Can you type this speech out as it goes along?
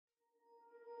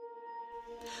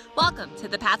Welcome to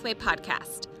the Pathway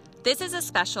Podcast. This is a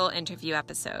special interview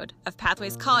episode of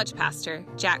Pathway's college pastor,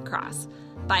 Jack Cross,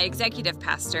 by executive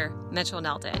pastor Mitchell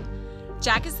Neldon.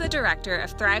 Jack is the director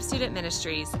of Thrive Student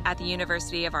Ministries at the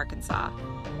University of Arkansas.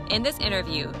 In this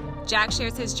interview, Jack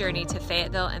shares his journey to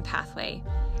Fayetteville and Pathway.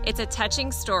 It's a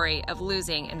touching story of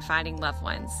losing and finding loved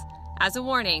ones. As a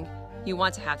warning, you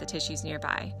want to have the tissues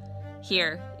nearby.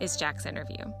 Here is Jack's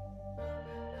interview.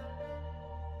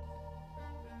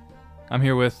 I'm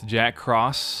here with Jack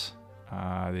Cross,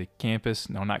 the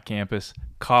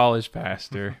college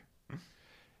pastor.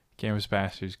 Campus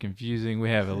pastor is confusing. We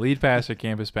have a lead pastor,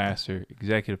 campus pastor,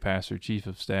 executive pastor, chief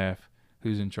of staff,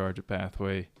 who's in charge of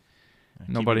Pathway.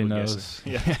 Nobody knows.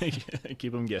 Yeah,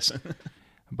 keep them guessing.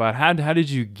 But how did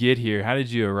you get here? How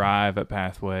did you arrive at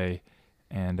Pathway?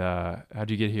 And how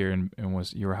did you get here? And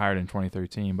you were hired in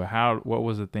 2013. But what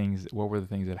were the things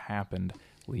that happened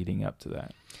leading up to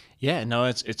that? Yeah, no,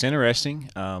 it's interesting.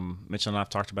 Mitchell and I have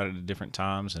talked about it at different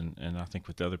times, and I think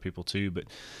with other people too. But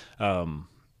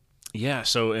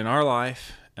so in our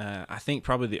life, I think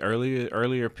probably the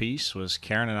earlier piece was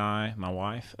Karen and I, my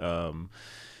wife.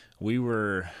 We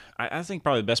were, I think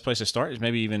probably the best place to start is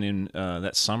maybe even in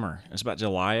that summer. It's about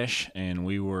July-ish, and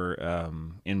we were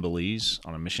in Belize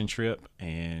on a mission trip.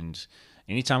 And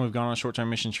anytime we've gone on a short-term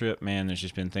mission trip, man, there's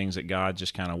just been things that God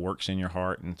just kind of works in your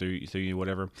heart and through you,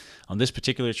 whatever. On this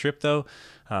particular trip, though,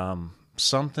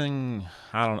 something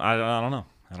I don't know.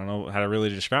 I don't know how to really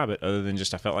describe it other than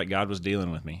just I felt like God was dealing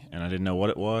with me, and I didn't know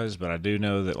what it was, but I do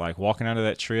know that like walking out of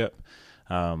that trip,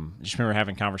 I just remember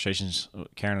having conversations,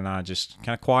 Karen and I, just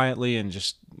kind of quietly and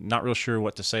just not real sure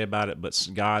what to say about it, but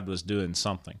God was doing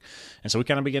something, and so we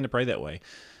kind of began to pray that way.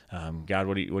 God,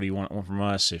 what do you want from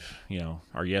us? If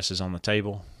our yes is on the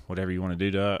table, whatever you want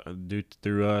to do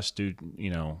through us,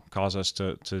 cause us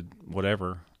to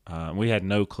whatever. We had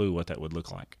no clue what that would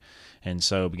look like, and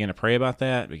so began to pray about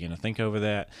that, began to think over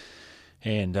that,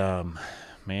 and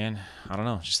man, I don't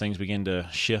know, just things began to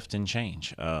shift and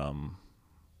change.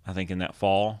 I think in that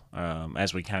fall,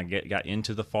 as we kind of got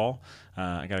into the fall,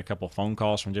 I got a couple of phone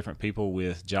calls from different people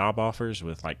with job offers,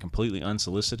 with like completely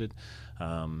unsolicited.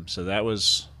 So that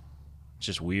was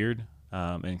just weird,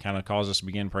 and kind of caused us to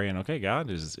begin praying. Okay, God,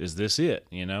 is this it?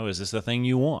 Is this the thing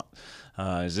you want?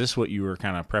 Is this what you were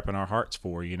kind of prepping our hearts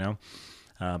for?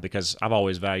 Because I've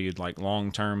always valued like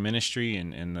long-term ministry,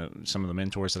 and some of the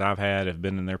mentors that I've had have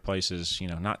been in their places,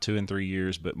 not 2 and 3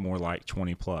 years, but more like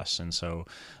 20 plus. And so,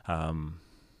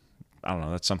 I don't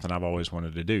know, that's something I've always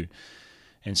wanted to do.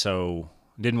 And so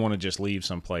didn't want to just leave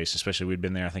someplace, especially we'd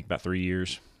been there, I think, about 3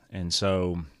 years. And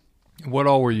so, what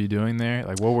all were you doing there?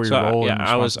 Like, what were your role? Yeah,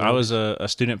 I was a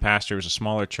student pastor. It was a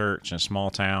smaller church in a small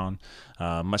town,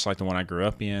 much like the one I grew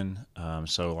up in.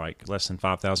 So like less than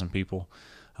 5,000 people.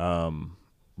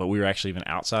 But we were actually even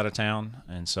outside of town,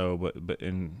 and so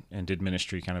and did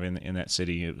ministry kind of in that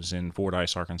city. It was in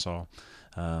Fordyce, Arkansas,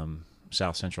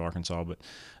 South Central Arkansas. But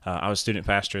I was student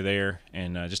pastor there,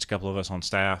 and just a couple of us on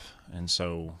staff. And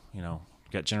so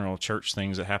got general church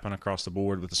things that happen across the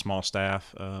board with a small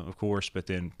staff, of course, but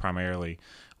then primarily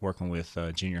working with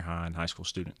junior high and high school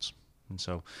students. And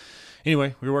so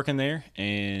anyway, we were working there,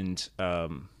 and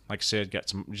like I said, got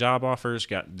some job offers,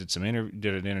 did an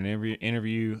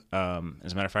interview.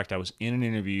 As a matter of fact, I was in an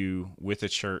interview with a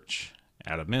church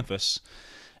out of Memphis,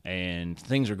 and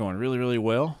things were going really, really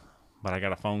well, but I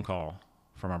got a phone call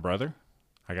from my brother.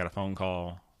 I got a phone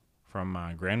call from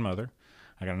my grandmother.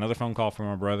 I got another phone call from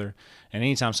my brother. And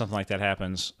anytime something like that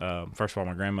happens, first of all,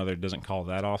 my grandmother doesn't call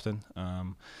that often.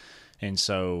 And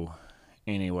so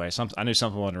anyway, I knew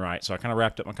something wasn't right. So I kind of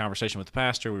wrapped up my conversation with the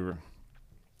pastor. We were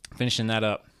finishing that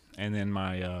up. And then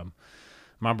my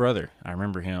brother, I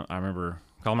remember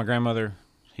calling my grandmother.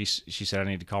 She said I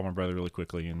need to call my brother really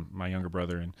quickly, and my younger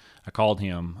brother. And I called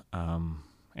him,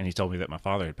 and he told me that my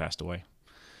father had passed away.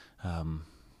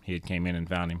 He had came in and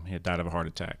found him. He had died of a heart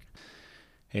attack.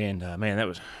 And man,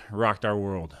 that rocked our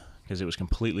world because it was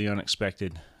completely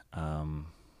unexpected.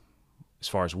 As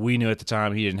far as we knew at the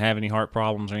time, he didn't have any heart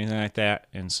problems or anything like that.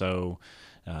 And so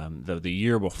the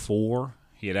year before,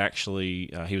 he had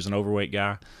actually he was an overweight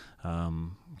guy,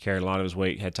 carried a lot of his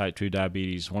weight, had type 2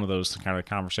 diabetes. One of those kind of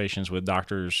conversations with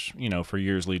doctors, for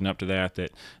years leading up to that,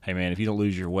 hey man, if you don't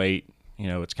lose your weight,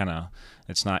 it's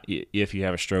not if you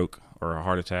have a stroke or a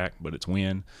heart attack, but it's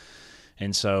when.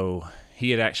 And so he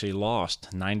had actually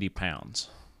lost 90 pounds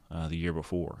the year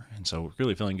before. And so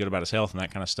really feeling good about his health and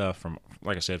that kind of stuff from,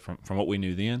 like I said, from what we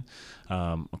knew then.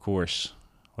 Of course,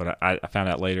 what I found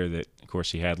out later that, of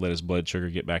course, he had let his blood sugar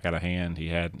get back out of hand. He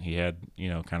had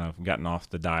kind of gotten off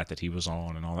the diet that he was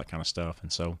on and all that kind of stuff.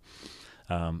 And so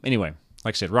anyway,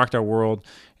 like I said, rocked our world.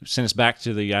 Sent us back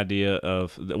to the idea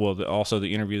of also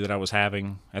the interview that I was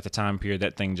having at the time period.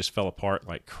 That thing just fell apart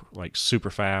like super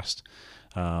fast,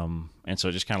 and so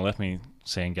it just kind of left me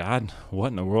saying, God, what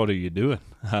in the world are you doing?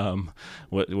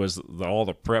 What was all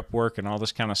the prep work and all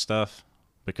this kind of stuff,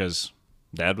 because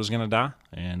Dad was going to die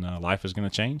and life was going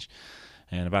to change.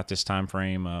 And about this time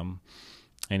frame,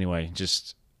 anyway,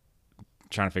 just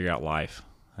trying to figure out life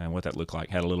and what that looked like.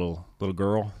 Had a little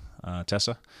girl,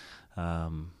 Tessa,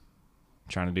 trying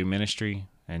to do ministry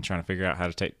and trying to figure out how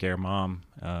to take care of Mom,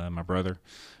 my brother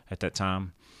at that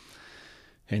time.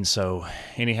 And so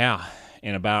anyhow,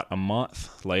 in about a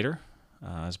month later,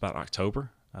 it's about October,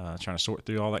 trying to sort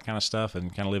through all that kind of stuff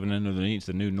and kind of living into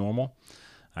the new normal,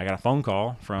 I got a phone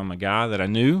call from a guy that I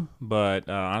knew, but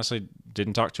honestly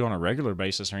didn't talk to on a regular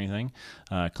basis or anything,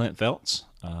 Clint Feltz.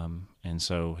 And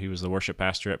so he was the worship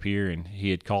pastor up here, and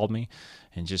he had called me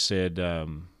and just said,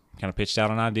 kind of pitched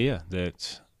out an idea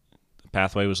that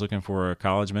Pathway was looking for a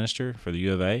college minister for the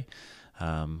U of A,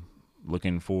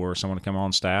 looking for someone to come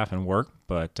on staff and work,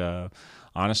 but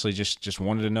honestly just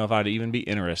wanted to know if I'd even be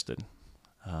interested.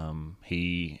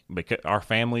 Because our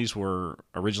families were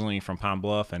originally from Pine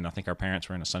Bluff, and I think our parents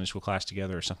were in a Sunday school class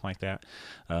together or something like that.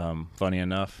 Funny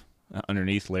enough,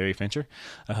 underneath Larry Fincher.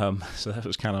 So that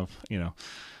was kind of,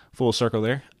 full circle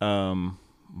there.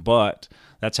 But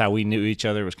that's how we knew each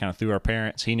other, was kind of through our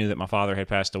parents. He knew that my father had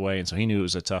passed away, and so he knew it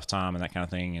was a tough time and that kind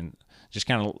of thing, and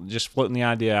just floating the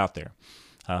idea out there.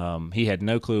 He had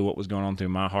no clue what was going on through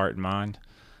my heart and mind.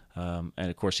 And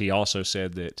of course, he also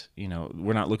said that,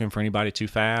 we're not looking for anybody too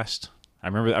fast. I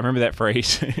remember that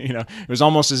phrase. It was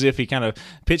almost as if he kind of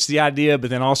pitched the idea, but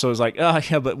then also was like, oh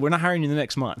yeah, but we're not hiring you the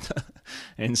next month.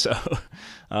 And so,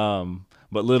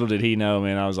 but little did he know,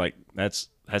 man, I was like, that's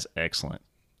excellent,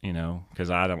 because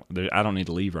I don't need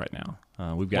to leave right now.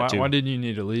 We've got Why didn't you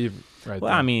need to leave right Well,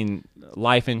 then? I mean,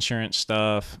 life insurance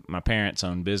stuff. My parents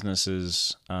own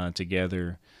businesses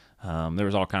together. There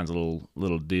was all kinds of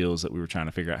little deals that we were trying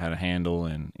to figure out how to handle,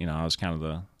 and I was kind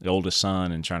of the oldest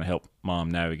son and trying to help Mom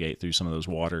navigate through some of those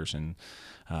waters, and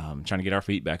trying to get our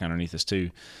feet back underneath us too.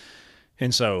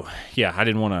 And so, yeah, I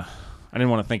didn't want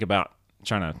to think about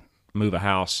trying to move a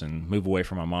house and move away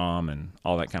from my mom and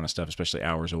all that kind of stuff, especially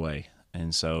hours away.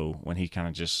 And so when he kind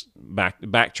of just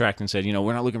backtracked and said,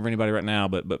 we're not looking for anybody right now,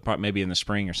 but maybe in the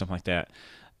spring or something like that.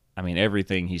 I mean,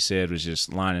 everything he said was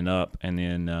just lining up. And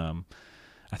then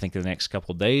I think the next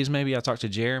couple of days, maybe I talked to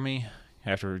Jeremy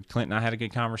after Clint and I had a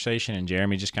good conversation, and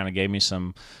Jeremy just kind of gave me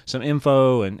some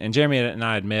info, and Jeremy and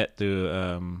I had met through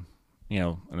an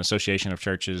association of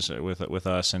churches with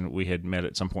us, and we had met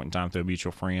at some point in time through a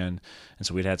mutual friend, and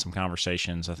so we'd had some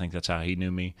conversations. I think that's how he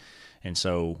knew me, and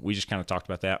so we just kind of talked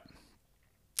about that.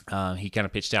 He kind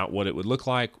of pitched out what it would look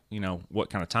like, what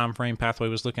kind of time frame Pathway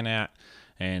was looking at.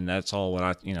 And that's all what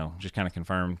I, just kind of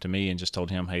confirmed to me, and just told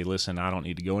him, hey, listen, I don't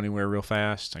need to go anywhere real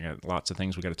fast. I got lots of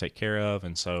things we got to take care of.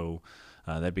 And so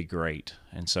that'd be great.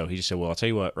 And so he just said, well, I'll tell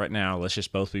you what, right now, let's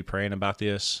just both be praying about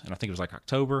this. And I think it was like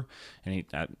October. And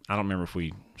I don't remember if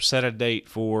we set a date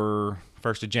for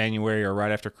 1st of January or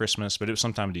right after Christmas, but it was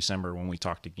sometime in December when we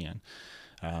talked again.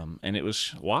 And it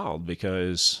was wild,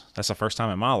 because that's the first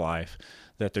time in my life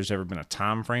that there's ever been a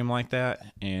time frame like that.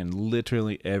 And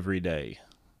literally every day,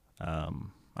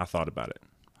 I thought about it.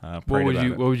 What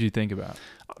would you think about?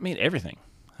 I mean, everything.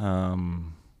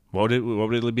 What would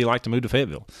it be like to move to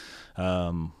Fayetteville?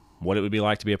 What it would be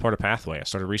like to be a part of Pathway. I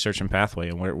started researching Pathway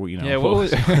and what was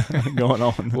going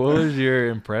on. What was your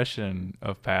impression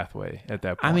of Pathway at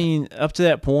that point? I mean, up to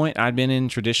that point, I'd been in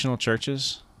traditional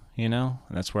churches. And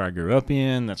that's where I grew up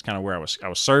in. That's kind of where I was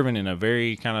serving in a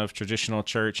very kind of traditional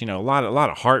church. A lot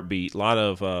of heartbeat, a lot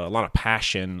of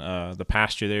passion. The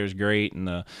pastor there is great, and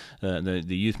the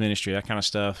youth ministry, that kind of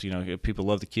stuff. People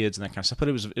love the kids and that kind of stuff. But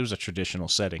it was a traditional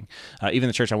setting. Even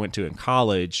the church I went to in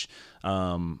college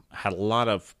had a lot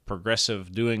of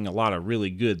progressive, doing a lot of really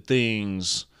good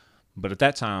things. But at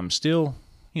that time, still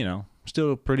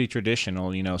pretty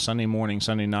traditional, Sunday morning,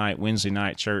 Sunday night, Wednesday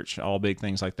night church, all big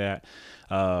things like that.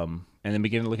 And then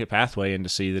begin to look at Pathway and to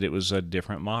see that it was a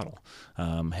different model,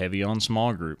 heavy on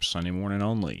small groups, Sunday morning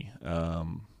only,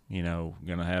 going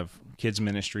to have kids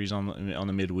ministries on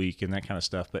the midweek and that kind of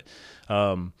stuff. But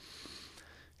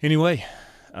anyway,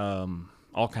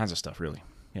 all kinds of stuff, really.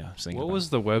 Yeah. What was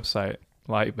the website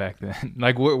like back then?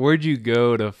 Like, where'd you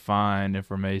go to find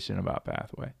information about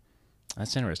Pathway?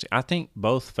 That's interesting. I think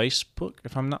both Facebook,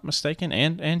 if I'm not mistaken,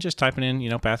 and just typing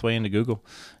in, Pathway into Google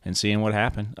and seeing what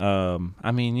happened.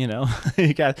 I mean,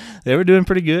 they were doing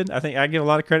pretty good. I think I give a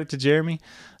lot of credit to Jeremy,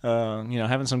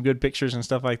 having some good pictures and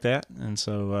stuff like that. And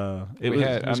so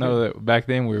I know that back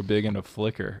then we were big into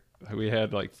Flickr. We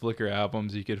had like Flickr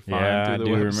albums you could find Yeah, I through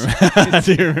do the remember. website. I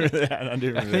do remember that. I do I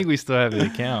remember think we still have the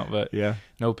account, but yeah,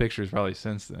 no pictures probably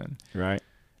since then. right.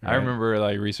 I remember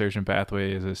like researching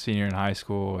Pathway as a senior in high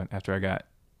school, and after I got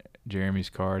Jeremy's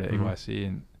card at AYC,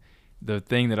 and the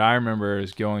thing that I remember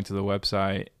is going to the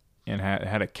website and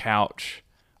had a couch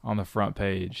on the front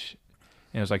page.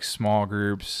 And it was like small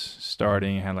groups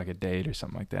starting, and had like a date or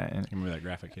something like that. And I remember that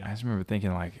graphic. Yeah. I just remember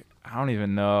thinking like, I don't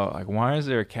even know, like, why is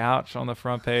there a couch on the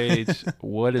front page?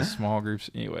 What is small groups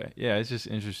anyway? Yeah, it's just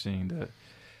interesting.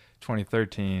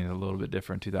 2013 is a little bit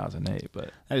different. 2008,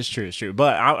 but That is true. It's true.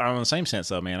 But I'm in the same sense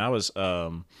though, man. I was, I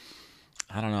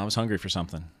don't know. I was hungry for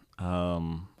something.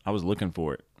 I was looking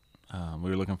for it. We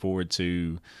were looking forward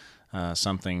to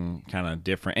something kind of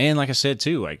different. And like I said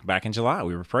too, like back in July,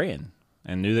 we were praying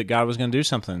and knew that God was going to do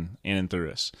something in and through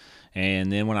us.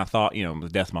 And then when I thought, the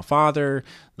death of my father,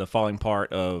 the falling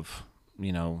part of,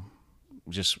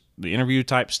 just the interview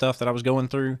type stuff that I was going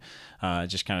through,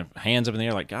 just kind of hands up in the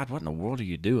air, like, God, what in the world are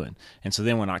you doing? And so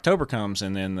then when October comes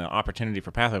and then the opportunity for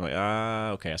Pathway, I'm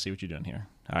like, okay, I see what you're doing here.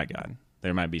 All right, God,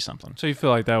 there might be something. so you feel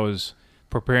like that was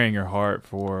preparing your heart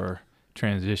for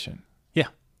transition.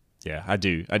 Yeah, I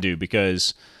do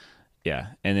because, and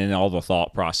then all the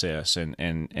thought process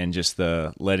and just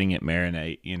the letting it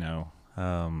marinate,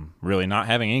 really not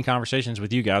having any conversations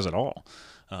with you guys at all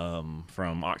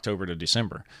from October to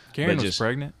December. Karen But was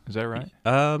pregnant, is that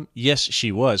right? Yes,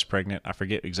 she was pregnant. I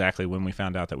forget exactly when we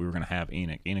found out that we were going to have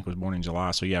Enoch. Enoch was born in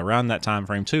July, so yeah, around that time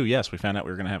frame too. Yes, we found out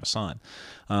we were going to have a son.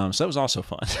 So that was also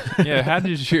fun. Yeah, how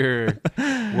did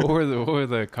what were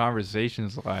the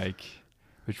conversations like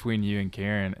between you and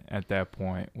Karen at that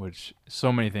point, which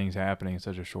so many things happening in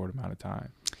such a short amount of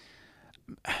time?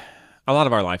 A lot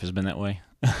of our life has been that way,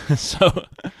 so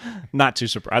not too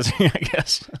surprising, I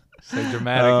guess. So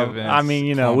dramatic events. I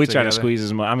mean, clumped we try to together. squeeze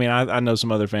as much. I mean, I know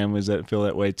some other families that feel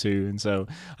that way too, and so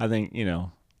I think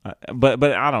but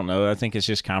I don't know. I think it's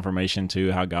just confirmation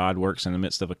to how God works in the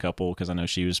midst of a couple. Because I know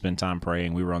she would spend time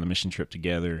praying. We were on the mission trip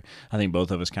together. I think both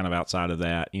of us kind of outside of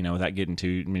that, without getting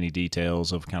too many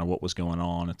details of kind of what was going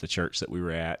on at the church that we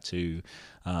were at. Too,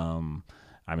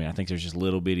 I mean, I think there's just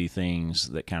little bitty things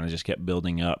that kind of just kept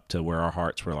building up to where our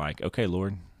hearts were like, okay,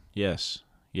 Lord, yes,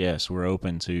 we're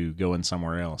open to going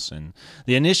somewhere else. And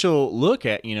the initial look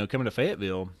at, coming to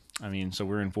Fayetteville, I mean, so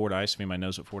we're in Fordyce. If anybody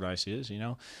knows what Fordyce is,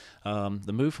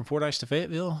 the move from Fordyce to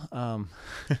Fayetteville,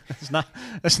 it's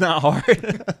not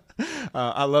hard.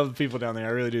 I love the people down there.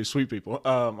 I really do. Sweet people.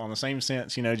 On the same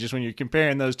sense, just when you're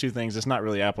comparing those two things, it's not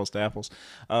really apples to apples.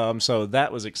 So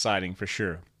that was exciting for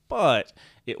sure, but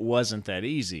it wasn't that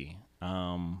easy.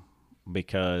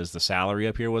 Because the salary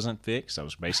up here wasn't fixed. I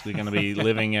was basically going to be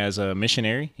living as a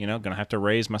missionary, going to have to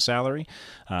raise my salary,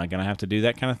 going to have to do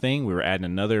that kind of thing. We were adding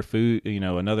another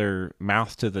another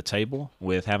mouth to the table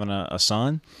with having a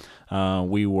son.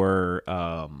 We owned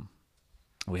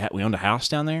a house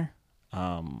down there.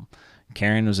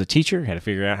 Karen was a teacher, had to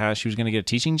figure out how she was going to get a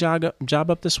teaching job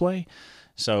up this way.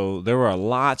 So there were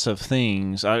lots of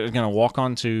things. I was going to walk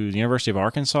on to the University of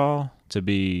Arkansas to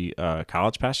be a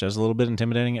college pastor. That was a little bit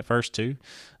intimidating at first too.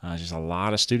 Just a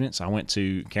lot of students.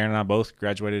 Karen and I both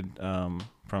graduated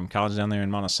from college down there in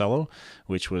Monticello,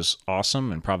 which was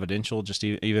awesome and providential just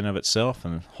even of itself,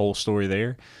 and the whole story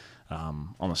there.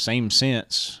 On the same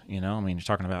sense, I mean, you're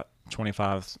talking about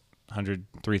 2,500,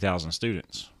 3,000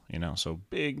 students, so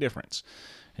big difference.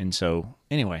 And so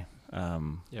anyway.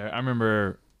 Yeah, I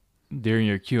remember during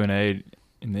your Q&A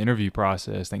in the interview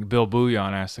process, I think Bill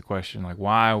Bouillon asked the question, like,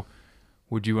 why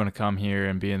would you want to come here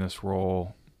and be in this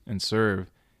role and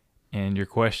serve? And your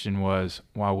question was,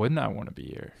 why wouldn't I want to be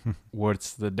here?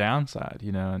 What's the downside?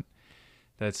 And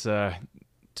that's, to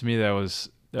me, that was,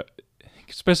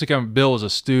 especially coming, Bill was a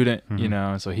student,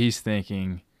 and so he's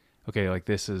thinking, okay, like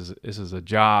this is a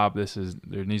job.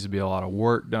 There needs to be a lot of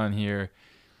work done here.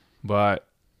 But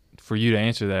for you to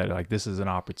answer that, like, this is an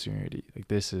opportunity. Like,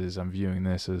 I'm viewing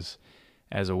this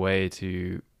as a way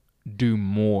to do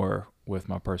more with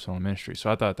my personal ministry. So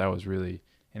I thought that was really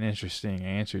an interesting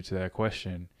answer to that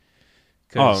question.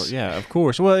 Oh yeah, of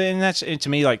course. Well, and that's to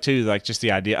me, like too, like just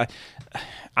the idea.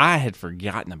 I had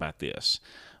forgotten about this,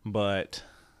 but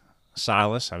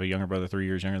Silas, I have a younger brother, 3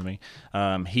 years younger than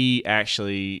me. He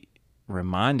actually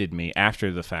reminded me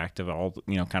after the fact of all,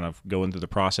 kind of going through the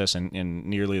process and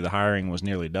nearly the hiring was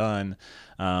nearly done,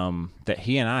 that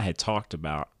he and I had talked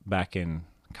about back in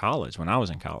college, when I was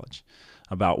in college,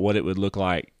 about what it would look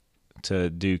like to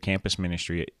do campus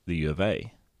ministry at the U of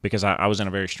A. Because I was in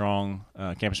a very strong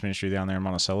campus ministry down there in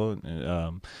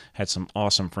Monticello. Had some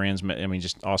awesome friends,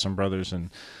 just awesome brothers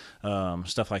and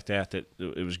stuff like that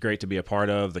it was great to be a part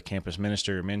of. The campus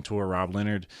minister, mentor, Rob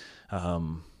Leonard,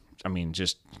 I mean,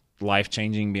 just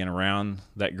life-changing being around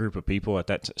that group of people at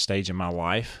that stage in my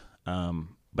life.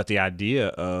 But the idea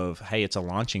of, hey, it's a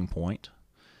launching point,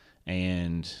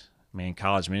 and man,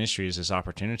 college ministry is this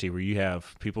opportunity where you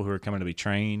have people who are coming to be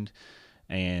trained,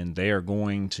 and they are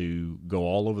going to go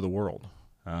all over the world.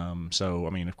 So, I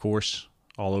mean, of course,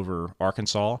 all over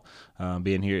Arkansas,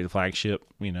 being here at the flagship,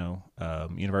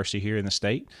 university here in the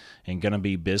state, and going to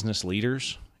be business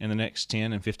leaders in the next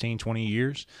 10 and 15, 20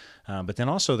 years. But then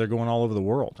also they're going all over the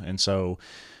world. And so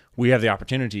we have the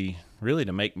opportunity really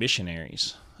to make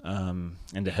missionaries, and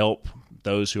to help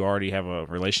those who already have a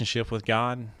relationship with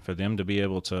God, for them to be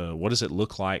able to, what does it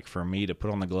look like for me to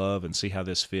put on the glove and see how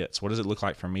this fits? What does it look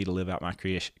like for me to live out my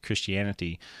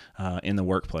Christianity in the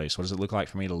workplace? What does it look like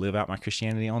for me to live out my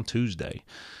Christianity on Tuesday?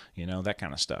 That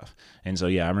kind of stuff. And so,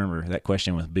 yeah, I remember that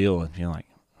question with Bill, and like,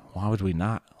 why would we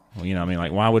not?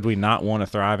 Why would we not want a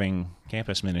thriving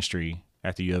campus ministry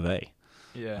at the U of A?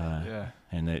 Yeah.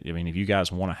 And that, if you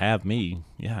guys want to have me,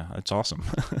 yeah, that's awesome.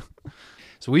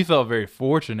 So we felt very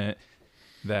fortunate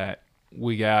that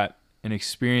we got an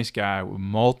experienced guy with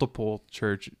multiple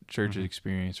church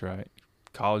experience, right?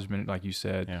 College ministry, like you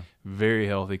said, very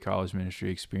healthy college ministry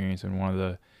experience, and one of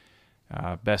the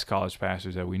best college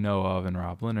pastors that we know of, in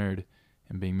Rob Leonard,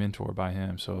 and being mentored by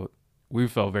him. So we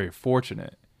felt very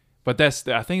fortunate. But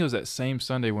I think it was that same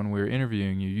Sunday when we were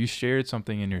interviewing you, you shared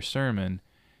something in your sermon,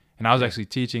 and I was actually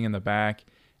teaching in the back.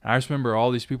 And I just remember all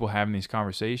these people having these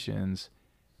conversations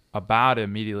about it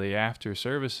immediately after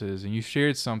services, and you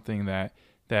shared something that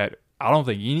I don't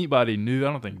think anybody knew.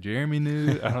 I don't think Jeremy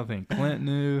knew. I don't think Clint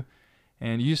knew.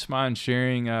 And you just mind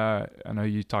sharing? I know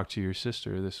you talked to your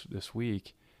sister this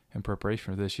week in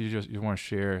preparation for this. You want to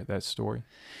share that story?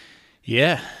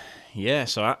 Yeah.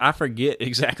 So I forget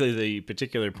exactly the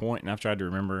particular point, and I've tried to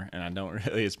remember, and I don't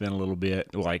really. It's been a little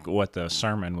bit like what the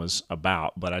sermon was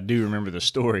about, but I do remember the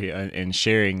story and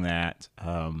sharing that.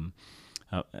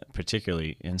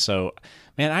 Particularly. And so,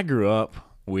 man, I grew up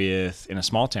in a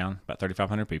small town, about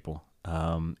 3,500 people,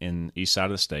 in the east side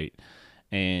of the state,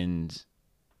 and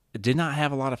did not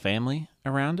have a lot of family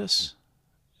around us,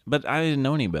 but I didn't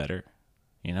know any better.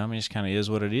 It just kind of is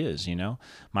what it is,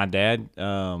 My dad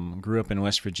grew up in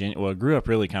West Virginia. Well, grew up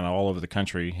really kind of all over the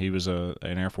country. He was an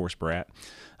Air Force brat,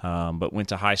 but went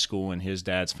to high school, and his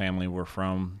dad's family were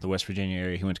from the West Virginia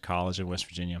area. He went to college in West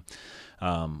Virginia.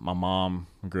 My mom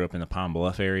grew up in the Pine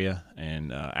Bluff area,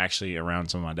 and actually around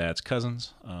some of my dad's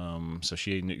cousins. So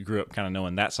she grew up kind of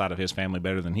knowing that side of his family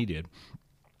better than he did.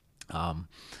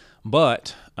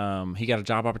 But he got a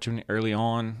job opportunity early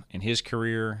on in his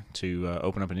career to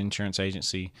open up an insurance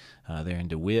agency there in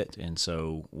DeWitt, and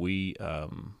so we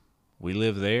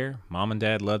lived there. Mom and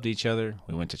Dad loved each other.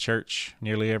 We went to church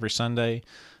nearly every Sunday,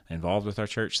 involved with our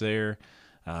church there.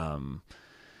 My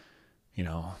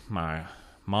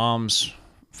mom's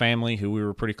family, who we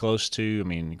were pretty close to.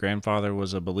 Grandfather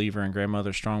was a believer and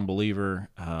grandmother, strong believer.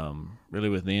 Really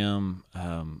with them,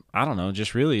 I don't know,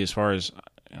 just really as far as,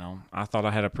 I thought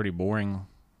I had a pretty boring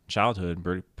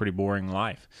childhood, pretty boring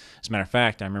life. As a matter of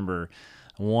fact, I remember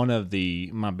one of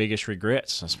my biggest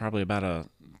regrets, I was probably about a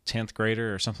 10th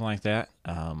grader or something like that.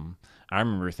 I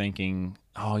remember thinking,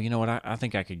 oh, you know what, I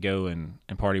think I could go and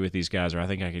party with these guys, or I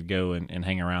think I could go and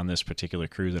hang around this particular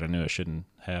crew that I knew I shouldn't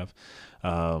have,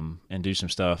 and do some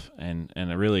stuff. And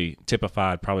it really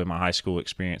typified probably my high school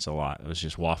experience a lot. It was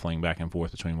just waffling back and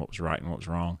forth between what was right and what was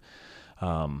wrong.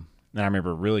 And I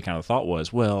remember really kind of the thought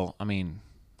was, well,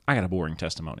 I got a boring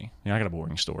testimony. I got a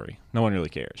boring story. No one really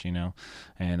cares,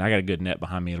 and I got a good net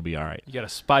behind me. It'll be all right. You got to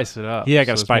spice it up. Yeah, I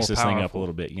got to spice this thing up a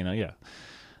little bit, yeah.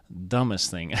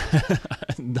 Dumbest thing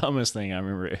I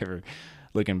remember ever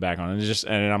looking back on it.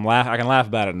 And I can laugh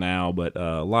about it now, but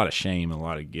a lot of shame and a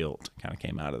lot of guilt kind of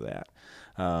came out of that.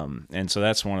 And so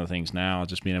that's one of the things now,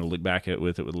 just being able to look back at it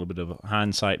with a little bit of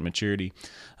hindsight and maturity,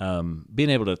 being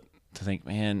able to think,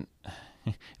 man,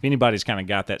 if anybody's kind of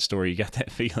got that story, you got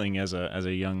that feeling as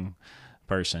a young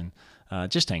person,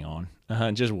 just hang on,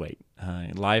 just wait.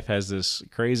 Life has this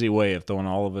crazy way of throwing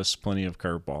all of us plenty of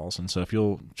curveballs, and so if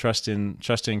you'll trust in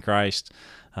Christ,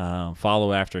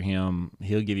 follow after Him,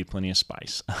 He'll give you plenty of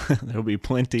spice. There'll be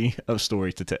plenty of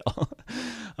stories to tell.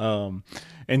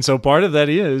 And so part of that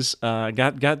is had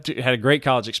a great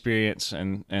college experience,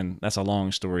 and that's a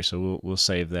long story, so we'll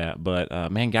save that. But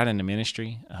got into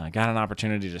ministry, got an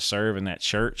opportunity to serve in that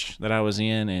church that I was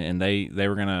in, and they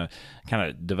were gonna kind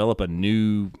of develop a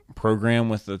new program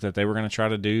that they were going to try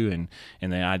to do,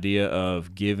 and the idea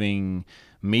of giving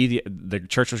me the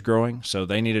church was growing, so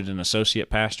they needed an associate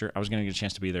pastor. I was going to get a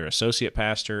chance to be their associate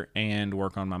pastor and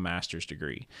work on my master's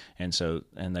degree, and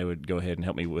they would go ahead and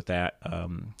help me with that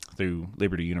through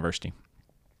Liberty University.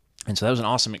 And so that was an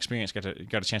awesome experience. Got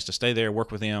a chance to stay there,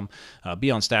 work with them,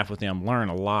 be on staff with them, learn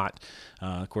a lot.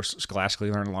 Of course,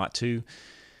 scholastically learn a lot too.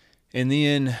 And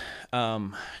then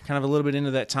kind of a little bit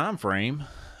into that time frame,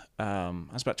 I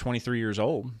was about 23 years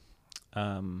old.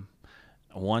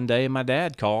 One day my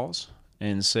dad calls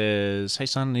and says, "Hey,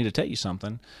 son, I need to tell you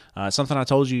something. Something I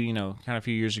told you, kind of a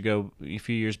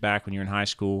few years back when you were in high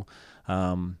school,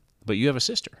 but you have a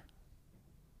sister."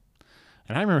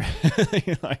 And I remember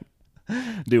thinking, like,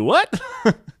 do what?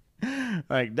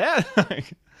 Like, Dad?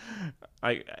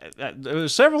 There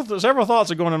was several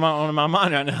thoughts are going on in my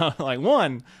mind right now. Like,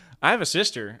 one, I have a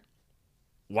sister.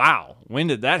 Wow, when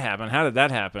did that happen? How did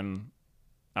that happen?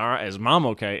 All right, is Mom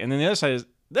okay? And then the other side is,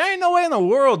 there ain't no way in the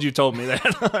world you told me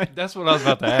that. That's what I was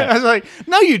about to ask. I was like,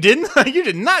 no, you didn't. You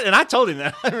did not. And I told him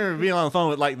that. I remember being on the phone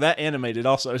with like that animated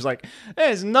also. It's like,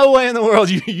 there's no way in the world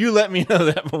you let me know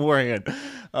that beforehand.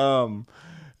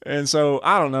 And so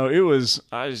I don't know.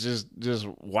 I was just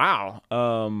wow.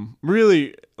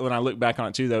 Really, when I look back on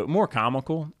it too, though, more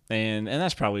comical, and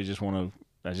that's probably just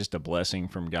just a blessing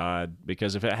from God,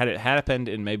 because if it had happened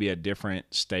in maybe a different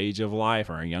stage of life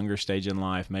or a younger stage in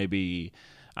life, maybe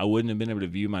I wouldn't have been able to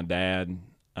view my dad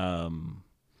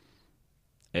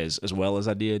as well as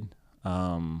I did.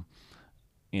 I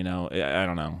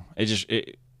don't know.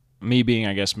 Me being,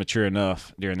 I guess, mature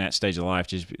enough during that stage of life,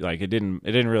 just like it didn't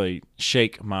really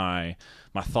shake my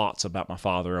thoughts about my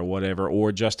father or whatever,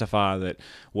 or justify that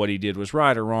what he did was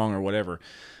right or wrong or whatever.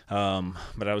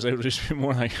 But I was able to just be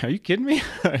more like, are you kidding me?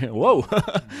 Whoa.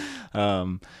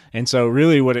 And so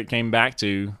really what it came back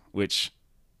to, which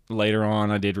later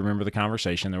on I did remember the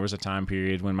conversation, there was a time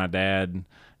period when my dad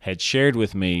had shared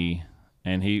with me,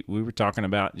 and we were talking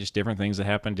about just different things that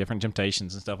happened, different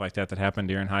temptations and stuff like that happened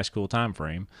during high school time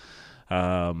frame.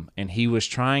 And he was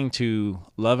trying to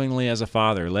lovingly, as a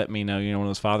father, let me know, one of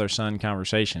those father-son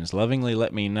conversations, lovingly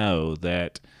let me know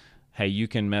that, hey, you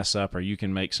can mess up or you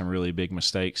can make some really big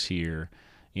mistakes here.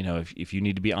 If you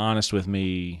need to be honest with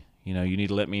me, you need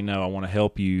to let me know. I want to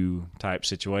help you type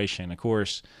situation. Of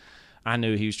course, I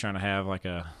knew he was trying to have like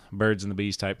a birds and the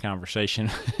bees type conversation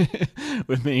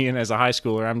with me. And as a high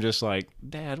schooler, I'm just like,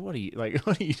 Dad, what are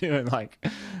you doing? Like,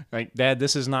 Dad,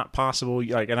 this is not possible.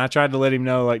 Like, and I tried to let him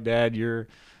know, like, Dad,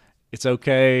 it's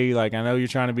okay. Like, I know you're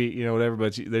trying to be, whatever,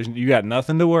 but you got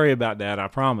nothing to worry about, Dad. I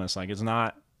promise. Like, there's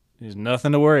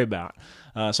nothing to worry about.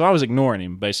 So I was ignoring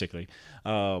him basically.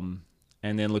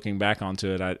 And then looking back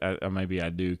onto it, I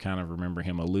do kind of remember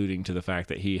him alluding to the fact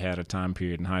that he had a time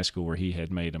period in high school where he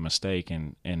had made a mistake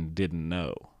and didn't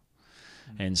know.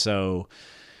 Mm-hmm. And so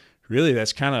really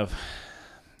that's kind of,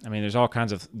 there's all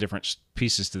kinds of different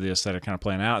pieces to this that are kind of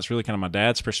playing out. It's really kind of my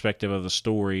dad's perspective of the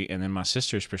story and then my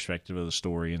sister's perspective of the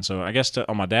story. And so I guess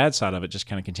on my dad's side of it, just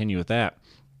kind of continue with that.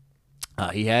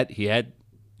 He had,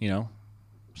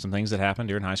 some things that happened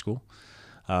during high school.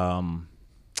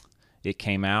 It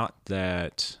came out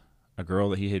that a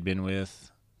girl that he had been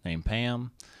with named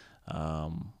Pam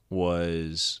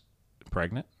was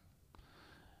pregnant,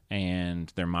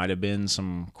 and there might have been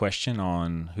some question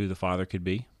on who the father could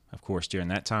be. Of course, during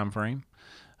that time frame,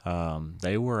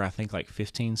 they were, I think, like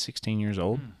 15, 16 years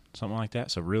old, something like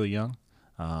that, so really young.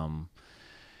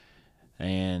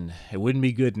 And it wouldn't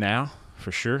be good now,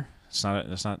 for sure. It's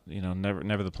not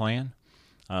never the plan.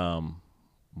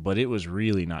 But it was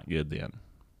really not good then.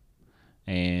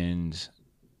 And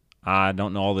I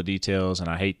don't know all the details, and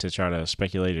I hate to try to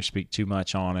speculate or speak too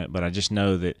much on it, but I just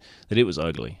know that it was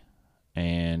ugly.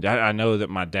 And I know that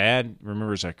my dad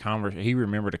remembers he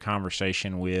remembered a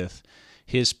conversation with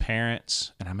his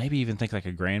parents, and I maybe even think like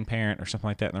a grandparent or something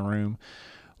like that in the room,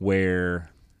 where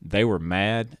they were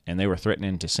mad and they were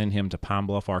threatening to send him to Pine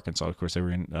Bluff, Arkansas. Of course, they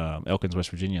were in Elkins,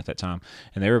 West Virginia at that time,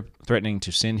 and they were threatening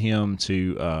to send him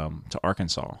to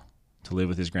Arkansas to live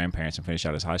with his grandparents and finish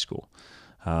out his high school.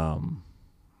 And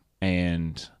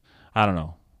I don't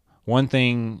know. One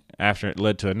thing after it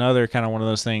led to another, kind of one of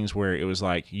those things where it was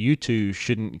like, you two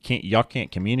y'all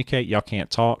can't communicate, y'all can't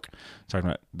talk. I'm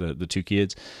talking about the two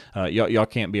kids. Y'all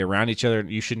can't be around each other.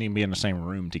 You shouldn't even be in the same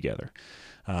room together.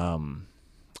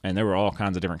 And there were all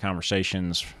kinds of different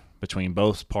conversations between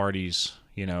both parties,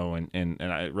 and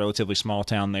a relatively small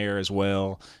town there as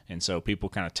well. And so people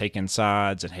kind of taking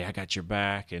sides and, hey, I got your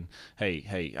back. And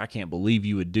hey, I can't believe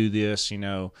you would do this,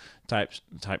 type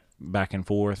back and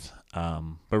forth.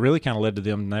 But really kind of led to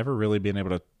them never really being able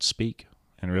to speak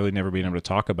and really never being able to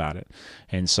talk about it.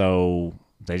 And so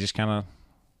they just kind of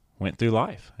went through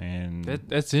life. And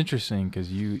that's interesting,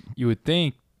 because you would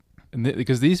think,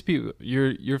 because these people,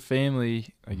 your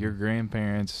family, like your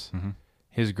grandparents, mm-hmm.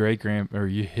 his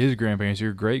grandparents,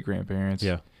 your great grandparents,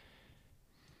 yeah,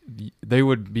 they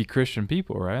would be Christian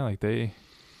people, right? Like they.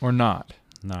 or not?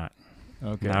 Not.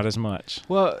 Okay. Not as much.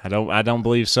 Well, I don't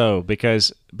believe so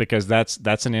because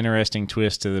that's an interesting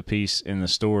twist to the piece in the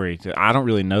story. I don't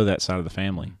really know that side of the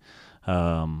family.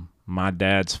 My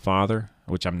dad's father,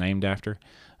 which I'm named after,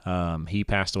 he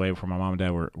passed away before my mom and dad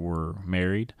were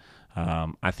married.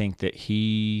 I think that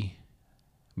he,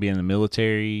 being in the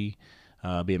military,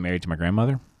 being married to my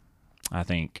grandmother, I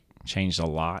think changed a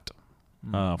lot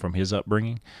from his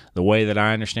upbringing. The way that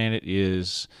I understand it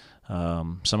is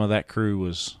some of that crew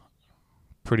was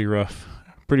pretty rough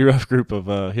group of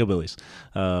hillbillies,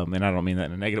 and I don't mean that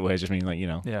in a negative way. I just mean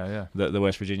the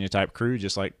West Virginia type crew,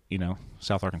 just like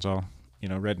South Arkansas,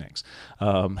 rednecks,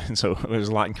 and so there's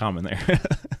a lot in common there.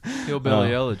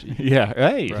 Hillbilly elegy. Yeah,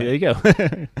 hey, Right. There you go.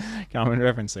 Common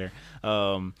reference there.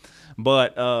 Yeah.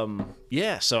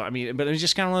 So I mean, but it was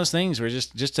just kind of one of those things where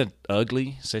just an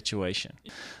ugly situation.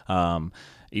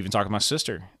 Even talking to my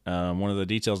sister, one of the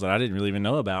details that I didn't really even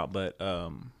know about, but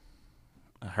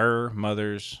her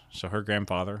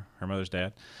grandfather, her mother's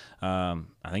dad, I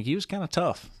think he was kind of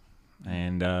tough,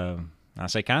 and I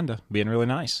say kinda, being really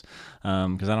nice,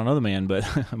 because I don't know the man,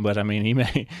 but I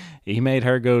mean he made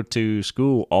her go to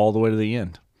school all the way to the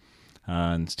end,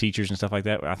 and teachers and stuff like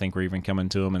that. I think were even coming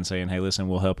to him and saying, "Hey, listen,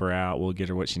 we'll help her out, we'll get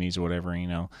her what she needs or whatever,"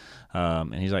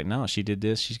 and he's like, "No, she did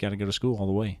this, she's got to go to school all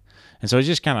the way," and so it's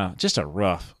just a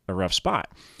rough spot.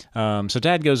 So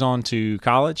Dad goes on to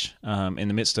college in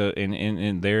the midst of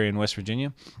in West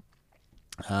Virginia.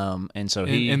 And so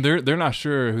and they're not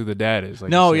sure who the dad is.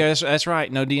 Like no, you yeah, said. that's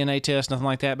right. No DNA test, nothing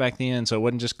like that back then. So it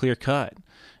wasn't just clear cut.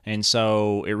 And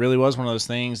so it really was one of those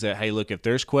things that, hey, look, if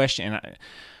there's question, and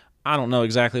I don't know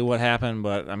exactly what happened,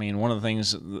 but I mean, one of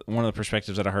the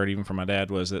perspectives that I heard even from my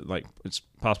dad was that, like, it's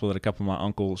possible that a couple of my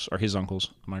uncles or his uncles,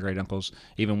 my great uncles,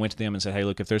 even went to them and said, hey,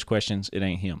 look, if there's questions, it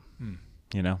ain't him,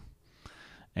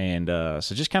 And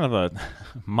so just kind of a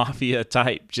mafia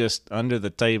type, just under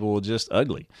the table, just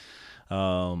ugly.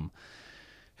 And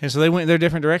so they went their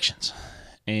different directions.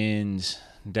 And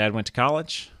Dad went to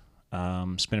college,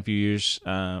 spent a few years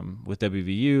with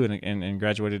WVU and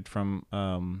graduated from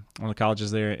one of the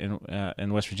colleges there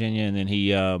in West Virginia. And then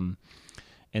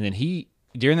he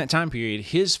during that time period,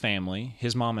 his family,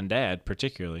 his mom and dad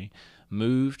particularly,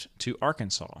 moved to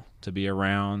Arkansas to be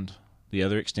around the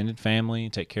other extended family,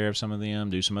 take care of some of them,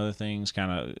 do some other things.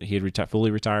 He had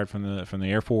fully retired from the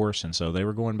Air Force, and so they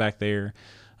were going back there.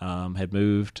 Had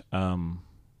moved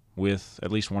with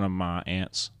at least one of my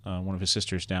aunts, one of his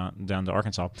sisters down to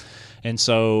Arkansas, and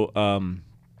so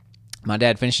my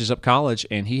dad finishes up college,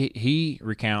 and he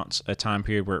recounts a time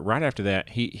period where right after that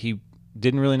he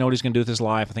didn't really know what he was going to do with his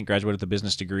life. I think graduated with a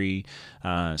business degree,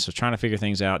 so trying to figure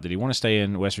things out. Did he want to stay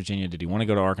in West Virginia? Did he want to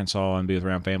go to Arkansas and be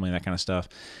around family and that kind of stuff?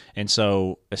 And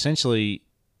so essentially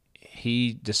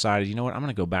he decided, you know what, I'm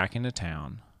going to go back into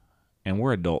town, and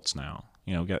we're adults now.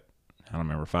 Got, I don't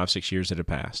remember, 5-6 years that had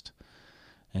passed.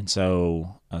 And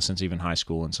so since even high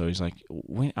school. And so he's like,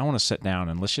 I want to sit down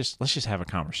and let's just have a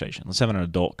conversation. Let's have an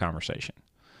adult conversation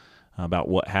about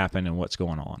what happened and what's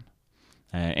going on.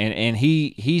 And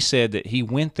he said that he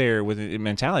went there with a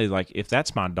mentality like, if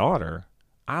that's my daughter,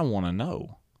 I want to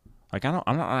know. Like,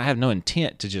 I have no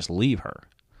intent to just leave her.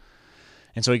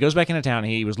 And so he goes back into town.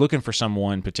 He was looking for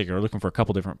someone particular, looking for a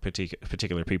couple different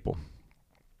particular people.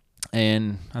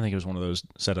 And I think it was one of those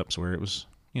setups where it was,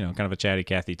 kind of a chatty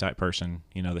Cathy type person,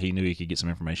 that he knew he could get some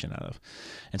information out of.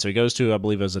 And so he goes to, I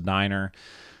believe it was a diner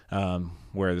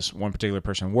where this one particular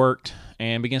person worked,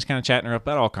 and begins kind of chatting her up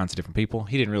about all kinds of different people.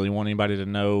 He didn't really want anybody to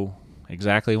know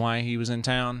exactly why he was in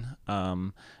town,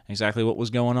 exactly what was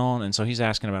going on. And so he's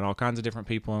asking about all kinds of different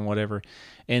people and whatever.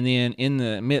 And then in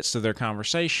the midst of their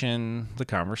conversation, the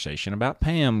conversation about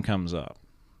Pam comes up,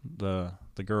 the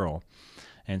girl.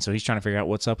 And so he's trying to figure out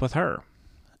what's up with her.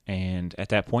 And at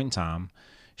that point in time,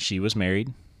 she was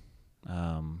married.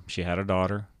 She had a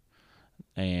daughter.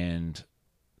 And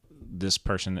this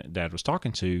person that Dad was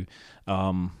talking to,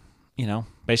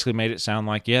 basically made it sound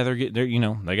like, yeah, they're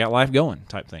they got life going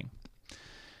type thing.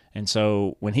 And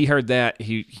so when he heard that,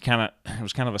 it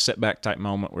was kind of a setback type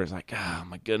moment where it's like, oh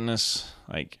my goodness,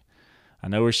 like, I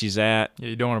know where she's at. Yeah,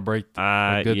 you don't want to break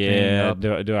a good thing up.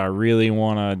 Do I really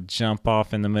want to jump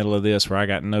off in the middle of this where I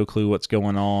got no clue what's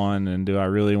going on, and do I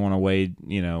really want to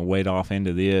wade off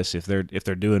into this if they're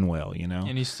doing well,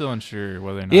 And he's still unsure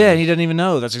whether or not. Yeah, and he doesn't even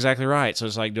know. That's exactly right. So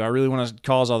it's like, do I really want to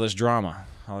cause all this drama,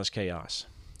 all this chaos?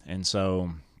 And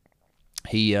so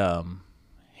he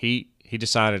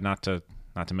decided not to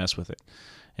mess with it,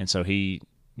 and so he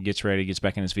gets ready, gets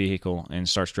back in his vehicle, and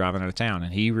starts driving out of town.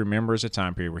 And he remembers a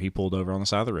time period where he pulled over on the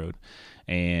side of the road,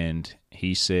 and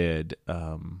he said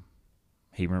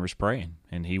he remembers praying.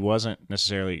 And he wasn't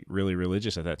necessarily really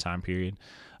religious at that time period,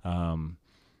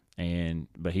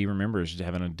 But he remembers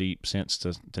having a deep sense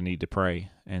to need to pray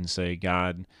and say,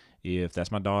 God, if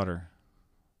that's my daughter,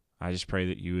 I just pray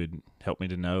that you would help me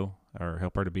to know, or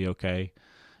help her to be okay,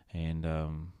 and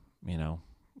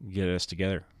get us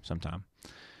together sometime.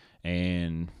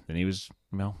 And then he was,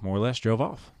 more or less drove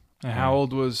off. And how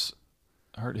old was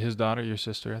his daughter, your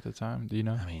sister, at the time? Do you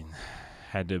know? I mean,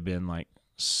 had to have been like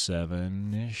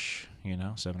 7-ish,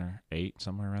 7 or 8,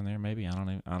 somewhere around there, maybe. I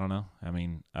don't know. I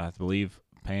mean, I believe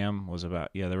Pam was they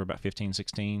were about 15,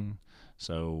 16.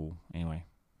 So anyway,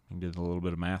 you did a little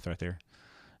bit of math right there.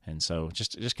 And so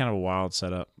just kind of a wild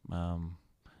setup.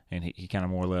 And he kind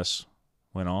of more or less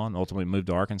went on, ultimately moved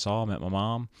to Arkansas, met my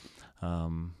mom,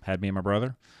 had me and my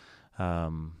brother.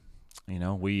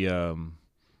 We kind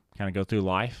of go through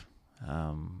life.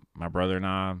 My brother and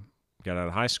I got out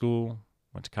of high school,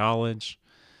 went to college,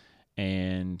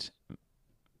 and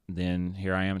then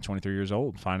here I am at 23 years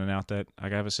old, finding out that I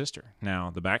have a sister.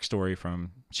 Now, the backstory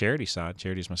from Charity's side,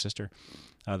 Charity's my sister,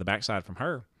 the backside from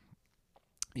her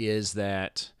is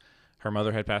that her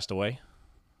mother had passed away,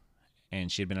 and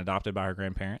she had been adopted by her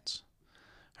grandparents.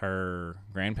 Her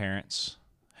grandparents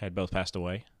had both passed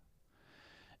away,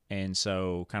 and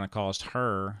so kind of caused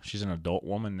her, she's an adult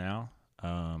woman now,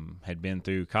 had been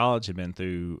through college, had been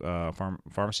through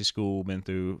pharmacy school, been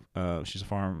through, she's a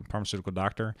pharmaceutical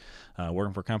doctor,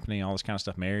 working for a company, all this kind of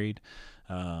stuff, married,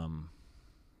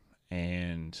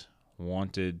 and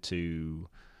wanted to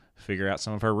figure out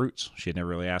some of her roots. She had never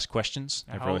really asked questions.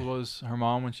 How old was her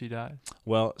mom when she died?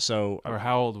 Well, or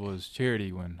how old was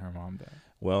Charity when her mom died?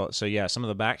 Well, so yeah, some of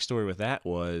the backstory with that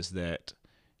was that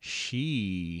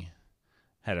she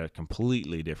had a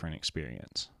completely different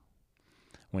experience.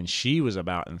 When she was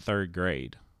about in 3rd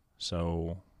grade,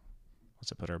 so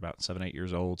what's it put her, about 7, 8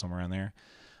 years old, somewhere around there,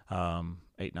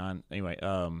 8, 9. Anyway,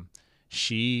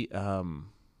 she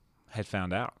had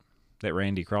found out that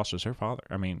Randy Cross was her father.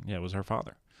 It was her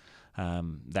father.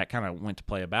 That kind of went to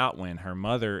play about when her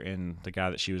mother and the guy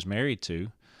that she was married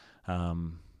to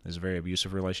is a very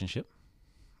abusive relationship,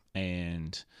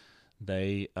 and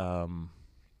they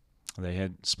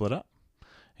had split up.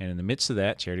 And in the midst of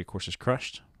that, Charity, of course, is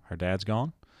crushed. Her dad's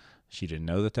gone. She didn't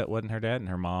know that wasn't her dad, and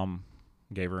her mom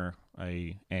gave her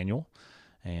a annual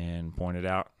and pointed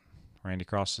out, Randy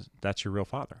Cross, that's your real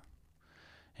father.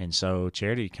 And so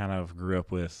Charity kind of grew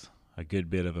up with a good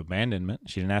bit of abandonment.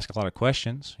 She didn't ask a lot of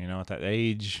questions, at that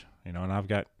age, and I've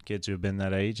got kids who have been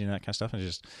that age and that kind of stuff, and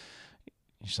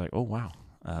she's like, oh, wow.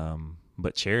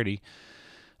 But Charity,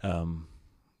 grew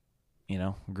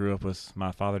up with,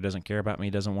 my father doesn't care about me,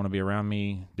 doesn't want to be around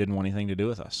me, didn't want anything to do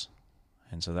with us.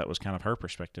 And so that was kind of her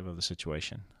perspective of the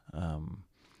situation.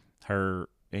 It's a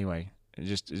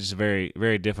very,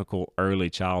 very difficult early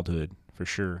childhood for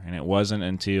sure. And it wasn't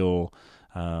until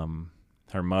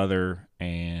her mother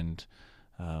and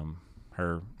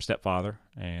her stepfather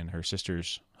and her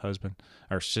sister's husband,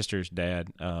 or sister's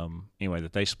dad,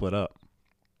 that they split up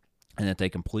and that they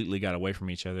completely got away from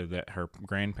each other, that her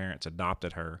grandparents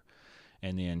adopted her.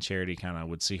 And then Charity kind of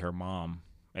would see her mom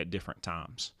at different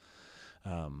times.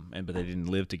 But they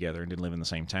didn't live together and didn't live in the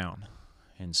same town.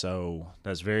 And so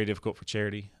that's very difficult for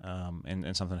Charity,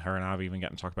 and something her and I have even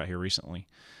gotten to talk about here recently.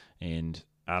 And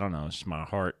I don't know, it's just my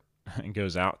heart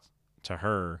goes out to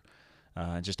her.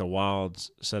 Just a wild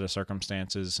set of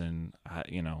circumstances, and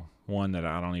one that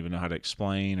I don't even know how to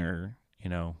explain, or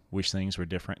wish things were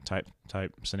different type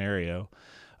scenario.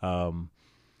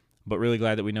 But really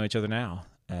glad that we know each other now.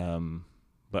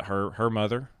 But her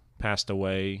mother passed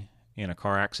away in a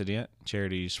car accident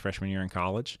Charity's freshman year in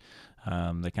college.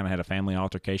 They kind of had a family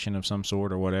altercation of some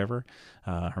sort or whatever.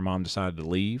 Her mom decided to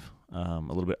leave a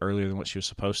little bit earlier than what she was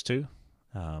supposed to,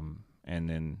 and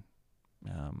then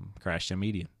crashed in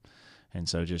median. And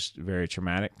so just very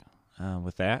traumatic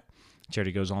with that.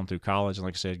 Charity goes on through college, and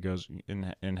like I said, goes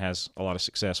and has a lot of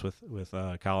success with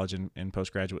college and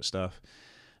postgraduate stuff.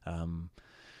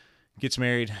 Gets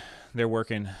married, they're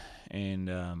working, and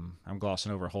I'm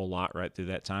glossing over a whole lot right through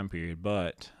that time period,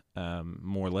 but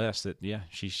more or less that, yeah,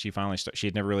 she finally she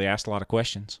had never really asked a lot of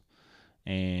questions,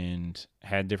 and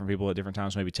had different people at different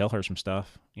times maybe tell her some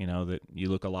stuff, that you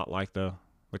look a lot like the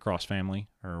Cross family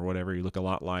or whatever. You look a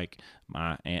lot like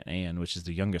my Aunt Ann, which is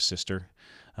the youngest sister.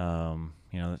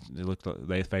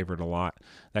 They favored a lot,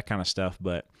 that kind of stuff,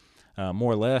 but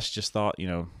more or less just thought,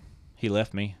 he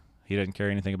left me. He doesn't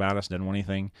care anything about us, doesn't want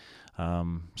anything.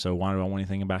 So why do I want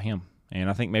anything about him? And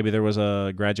I think maybe there was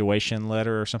a graduation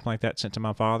letter or something like that sent to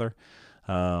my father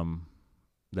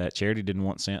that Charity didn't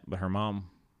want sent, but her mom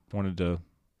wanted to,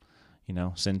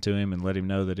 send to him and let him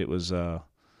know that it was,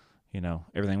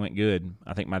 everything went good.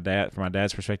 I think from my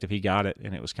dad's perspective, he got it,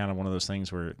 and it was kind of one of those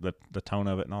things where the tone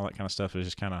of it and all that kind of stuff is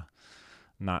just kind of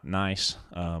not nice,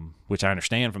 which I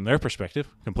understand from their perspective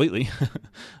completely.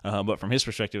 But from his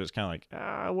perspective, it's kind of like,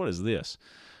 what is this?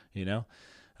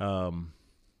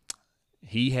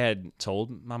 He had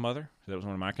told my mother, that was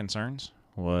one of my concerns,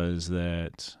 was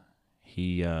that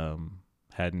he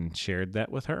hadn't shared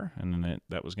that with her, and then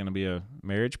that was going to be a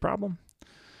marriage problem.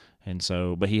 And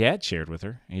so, but he had shared with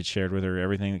her. He had shared with her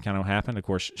everything that kind of happened. Of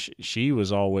course, she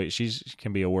was always, she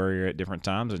can be a worrier at different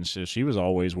times, and so she was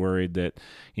always worried that,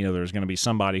 there was going to be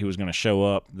somebody who was going to show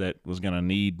up that was going to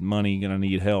need money, going to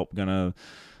need help, going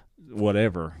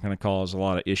to cause a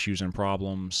lot of issues and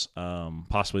problems.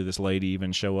 Possibly this lady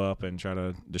even show up and try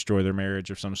to destroy their marriage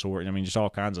of some sort. I mean, just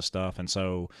all kinds of stuff. And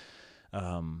so,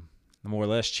 more or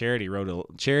less,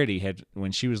 Charity had,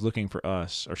 when she was looking for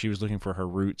us, or she was looking for her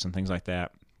roots and things like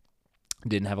that,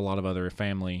 didn't have a lot of other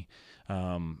family,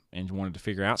 and wanted to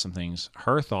figure out some things.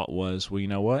 Her thought was, well, you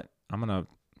know what? I'm going to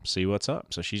see what's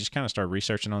up. So she just kind of started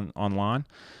researching online,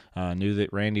 knew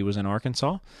that Randy was in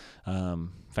Arkansas,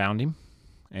 found him,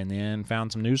 and then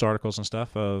found some news articles and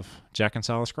stuff of Jack and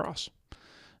Silas Cross.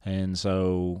 And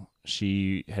so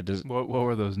she had to. What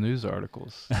were those news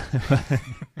articles?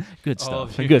 Good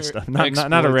stuff. Good stuff.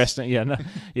 Not arresting. Yeah.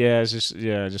 It's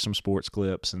just some sports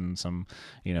clips and some,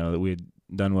 that we had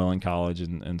done well in college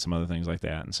and some other things like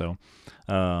that. And so,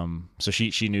 so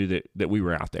she knew that we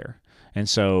were out there. And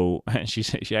so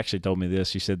she actually told me this.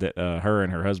 She said that her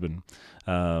and her husband,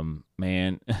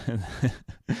 man,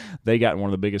 they got in one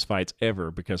of the biggest fights ever,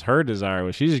 because her desire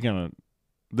was, she's just gonna.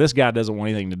 This guy doesn't want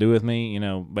anything to do with me.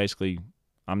 Basically,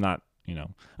 I'm not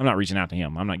reaching out to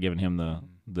him. I'm not giving him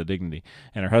the dignity.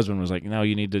 And her husband was like, no,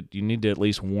 you need to at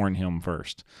least warn him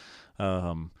first.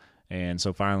 And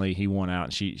so finally he won out,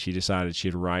 and she decided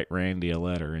she'd write Randy a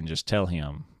letter and just tell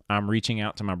him, I'm reaching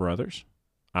out to my brothers.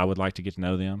 I would like to get to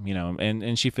know them,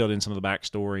 and she filled in some of the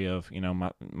backstory of,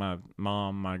 my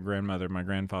mom, my grandmother, my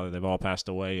grandfather, they've all passed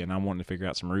away, and I'm wanting to figure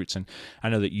out some roots. And I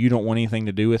know that you don't want anything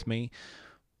to do with me,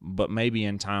 but maybe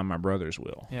in time my brothers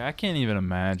will. Yeah, I can't even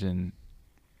imagine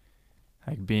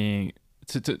being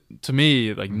to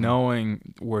me,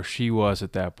 knowing where she was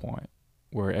at that point,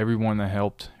 where everyone that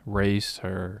helped raise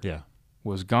her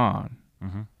was gone,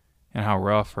 and how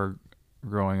rough her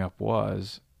growing up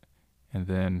was. And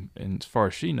then, and as far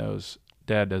as she knows,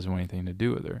 Dad doesn't want anything to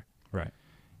do with her. Right.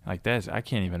 I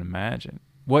can't even imagine.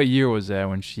 What year was that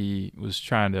when she was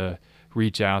trying to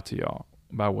reach out to y'all?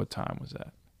 About what time was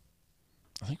that?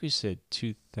 I think we said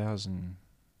 2000,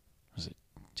 was it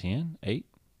 10, 8?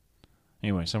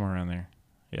 Anyway, somewhere around there.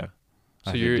 Yeah.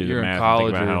 So you're in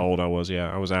college. Think about how old I was.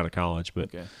 Yeah, I was out of college,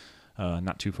 but okay.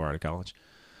 Not too far out of college.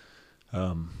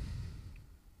 So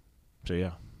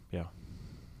yeah.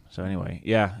 So anyway,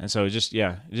 yeah, and so just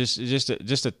a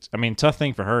tough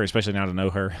thing for her, especially now to know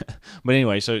her. But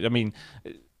anyway, so we're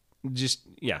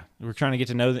trying to get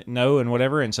to know and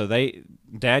whatever, and so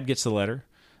Dad gets the letter.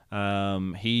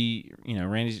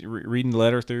 Randy's reading the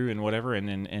letter through and whatever,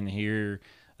 and here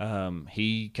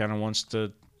he kind of wants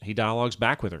to. He dialogues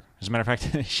back with her. As a matter of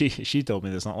fact, she told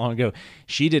me this not long ago.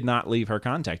 She did not leave her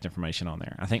contact information on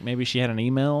there. I think maybe she had an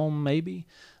email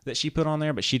that she put on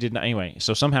there, but she did not. Anyway,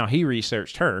 so somehow he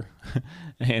researched her,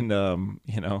 and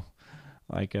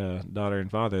like a daughter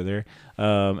and father there,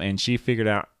 and he figured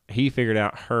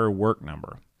out her work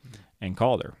number, and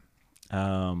called her,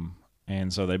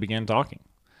 and so they began talking,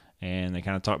 and they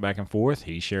kind of talked back and forth.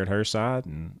 He shared her side,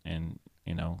 and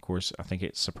of course, I think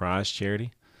it surprised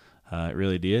Charity. It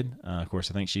really did. Of course,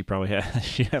 I think she probably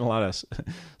had a lot of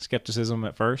skepticism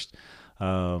at first.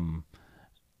 For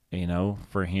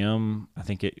him, I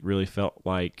think it really felt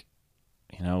like,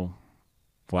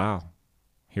 wow,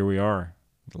 here we are,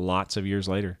 lots of years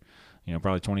later,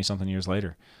 probably 20-something years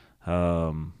later,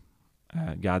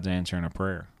 God's answering a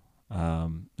prayer.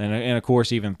 And of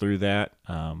course, even through that,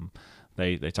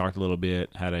 they talked a little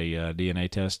bit, had a DNA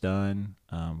test done.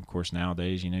 Of course,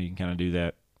 nowadays, you can kind of do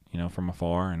that, from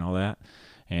afar and all that.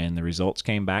 And the results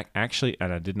came back, actually,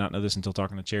 and I did not know this until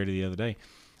talking to Charity the other day,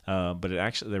 but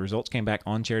the results came back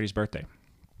on Charity's birthday.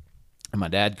 And my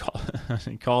dad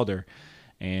called her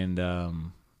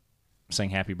and sang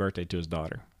happy birthday to his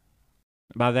daughter.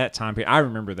 By that time period, I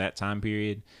remember that time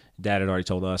period, Dad had already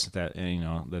told us that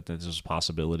this was a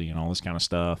possibility and all this kind of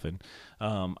stuff. And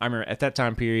I remember at that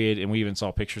time period, and we even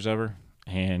saw pictures of her,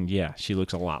 and yeah, she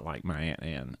looks a lot like my Aunt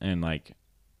Ann. And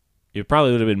it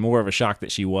probably would have been more of a shock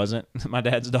that she wasn't my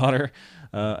dad's daughter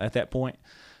at that point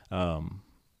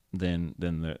than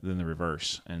the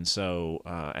reverse. And so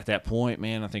at that point,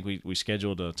 man, I think we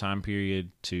scheduled a time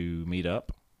period to meet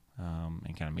up.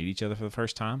 and kind of meet each other for the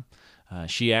first time. Her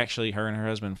and her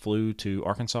husband flew to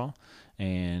Arkansas,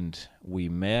 and we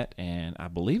met. And I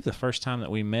believe the first time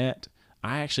that we met,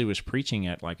 I actually was preaching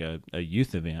at like a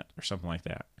youth event or something like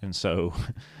that. And so,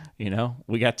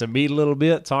 we got to meet a little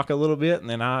bit, talk a little bit, and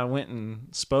then I went and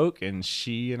spoke, and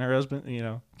she and her husband,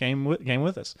 came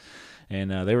with us. And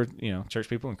they were, church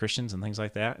people and Christians and things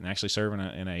like that, and actually serve in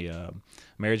a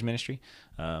marriage ministry.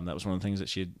 That was one of the things that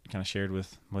she had kind of shared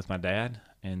with my dad.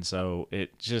 And so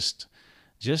it just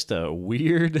a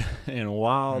weird and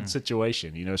wild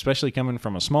situation, especially coming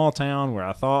from a small town where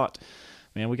I thought,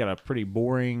 man, we got a pretty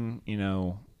boring,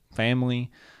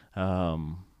 family,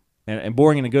 and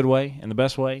boring in a good way, in the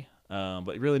best way.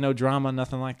 But really no drama,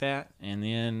 nothing like that. And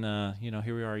then,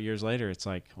 here we are years later. It's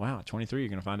like, wow, at 23, you're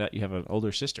going to find out you have an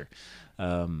older sister.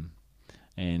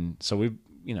 And so we've,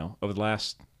 over the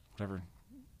last,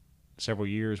 several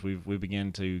years, we've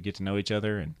begun to get to know each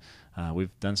other, and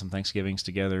we've done some Thanksgivings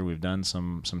together. We've done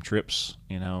some trips,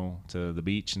 to the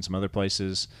beach and some other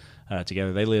places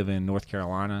together. They live in North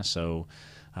Carolina, so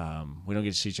we don't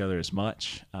get to see each other as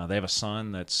much. They have a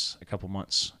son that's a couple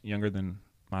months younger than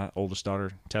my oldest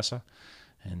daughter, Tessa.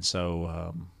 And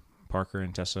so Parker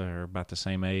and Tessa are about the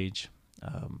same age.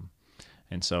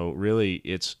 And so really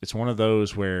it's one of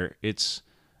those where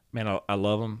I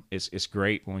love them. It's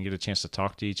great when we get a chance to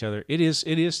talk to each other. It is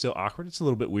still awkward. It's a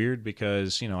little bit weird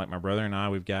because, like my brother and I,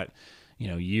 we've got,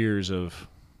 years of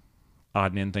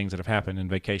odd and end things that have happened and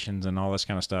vacations and all this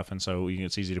kind of stuff. And so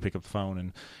it's easy to pick up the phone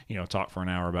and, talk for an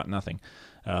hour about nothing.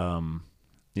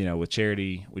 With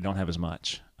Charity, we don't have as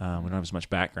much. We don't have as much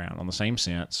background. On the same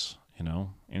sense,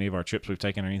 any of our trips we've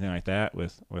taken or anything like that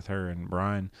with her and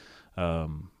Brian,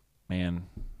 man,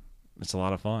 it's a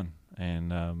lot of fun.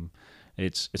 And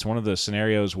it's one of the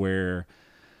scenarios where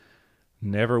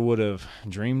never would have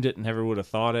dreamed it, never would have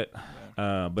thought it.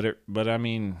 But I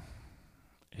mean,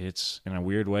 it's in a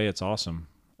weird way, it's awesome.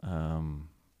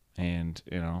 And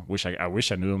I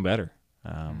wish I knew him better.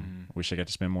 Wish I got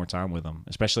to spend more time with them,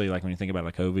 especially like when you think about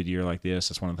a COVID year like this.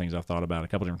 That's one of the things I've thought about a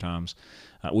couple different times.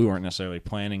 We weren't necessarily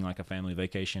planning like a family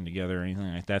vacation together or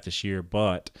anything like that this year,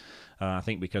 but I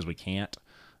think because we can't,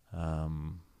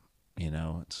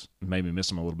 it's made me miss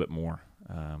them a little bit more.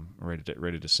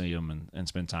 Ready to see them and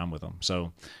spend time with them.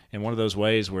 So in one of those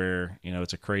ways where,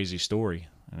 it's a crazy story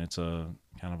and it's a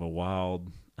kind of a wild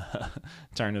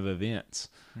turn of events,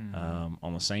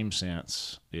 on the same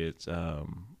sense, it's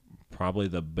probably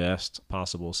the best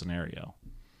possible scenario,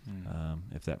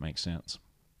 if that makes sense.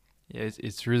 Yeah,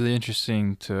 it's really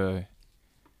interesting to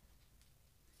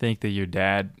think that your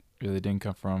dad really didn't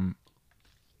come from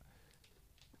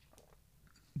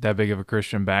that big of a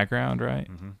Christian background, right?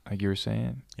 Mm-hmm. Like you were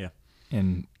saying. Yeah.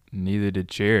 And neither did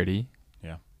Charity.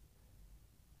 Yeah.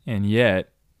 And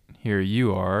yet, here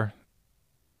you are,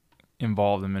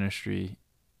 involved in ministry.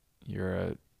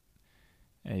 You're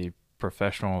a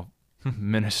professional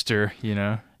minister,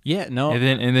 Yeah, no.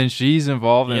 And then she's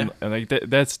involved in like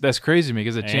that's crazy to me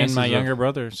because the chances. And my younger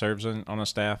brother serves on a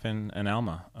staff in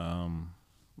Alma,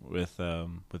 with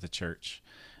the church,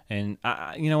 and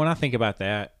I when I think about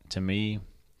that, to me,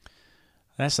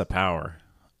 that's the power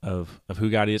of who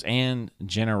God is and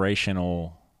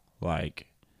generational like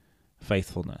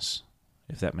faithfulness,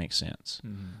 if that makes sense.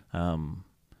 Mm-hmm.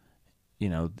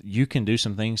 You can do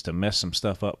some things to mess some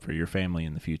stuff up for your family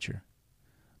in the future.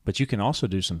 But you can also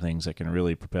do some things that can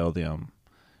really propel them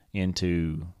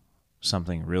into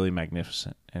something really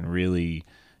magnificent and really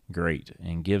great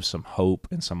and give some hope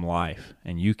and some life.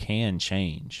 And you can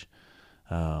change,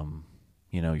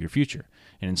 your future.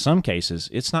 And in some cases,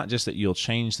 it's not just that you'll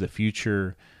change the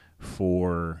future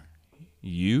for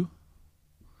you,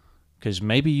 because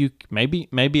maybe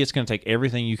it's going to take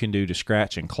everything you can do to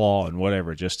scratch and claw and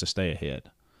whatever just to stay ahead,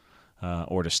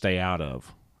 or to stay out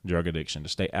of drug addiction, to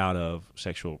stay out of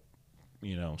sexual,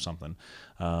 something.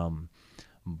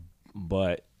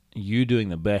 But you doing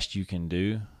the best you can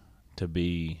do to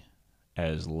be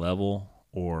as level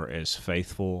or as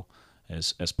faithful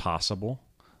as possible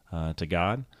to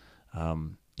God,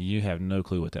 you have no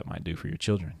clue what that might do for your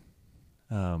children,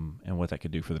 and what that could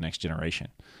do for the next generation,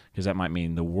 because that might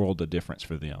mean the world of difference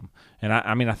for them. And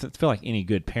I feel like any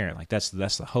good parent, like that's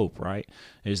the hope, right?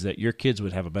 Is that your kids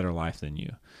would have a better life than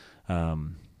you.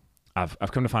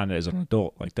 I've come to find that as an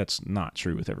adult, like that's not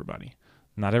true with everybody.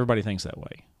 Not everybody thinks that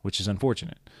way, which is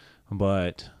unfortunate.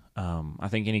 But I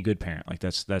think any good parent, like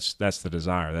that's the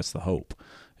desire, that's the hope,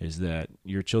 is that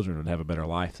your children would have a better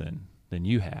life than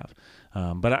you have.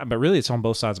 But really, it's on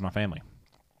both sides of my family.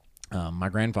 My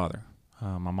grandfather,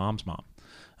 my mom's mom,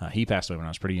 he passed away when I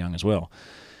was pretty young as well,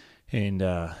 and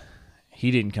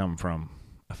he didn't come from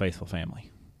a faithful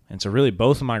family. And so really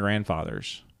both of my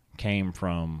grandfathers came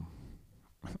from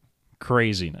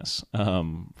craziness,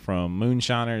 from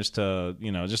moonshiners to,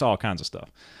 just all kinds of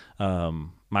stuff.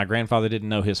 My grandfather didn't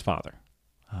know his father.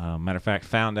 Matter of fact,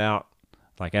 found out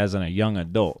like as a young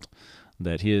adult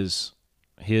that his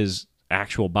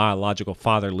actual biological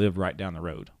father lived right down the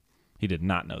road. He did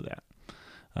not know that.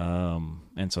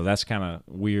 And so that's kind of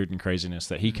weird and craziness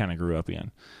that he kind of grew up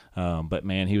in. But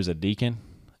man, he was a deacon,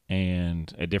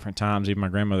 and at different times, even my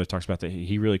grandmother talks about that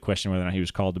he really questioned whether or not he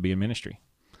was called to be in ministry.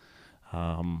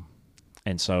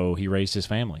 And so he raised his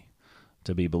family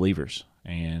to be believers.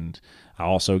 And I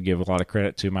also give a lot of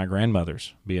credit to my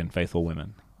grandmothers being faithful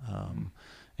women.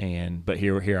 But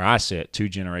here I sit 2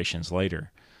 generations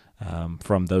later,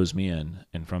 from those men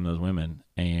and from those women,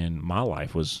 and my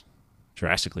life was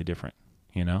drastically different,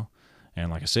 And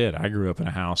like I said, I grew up in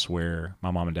a house where my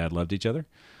mom and dad loved each other.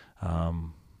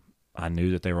 I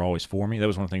knew that they were always for me. That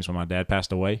was one of the things when my dad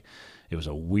passed away. It was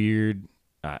a weird,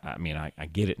 I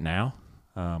get it now,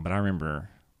 but I remember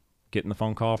getting the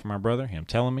phone call from my brother, him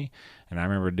telling me, and I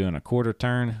remember doing a quarter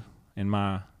turn in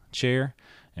my chair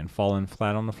and falling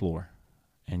flat on the floor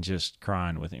and just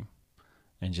crying with him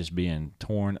and just being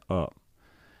torn up.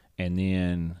 And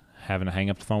then having to hang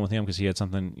up the phone with him because he had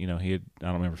something, I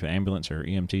don't remember if it was ambulance or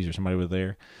EMTs or somebody was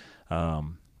there.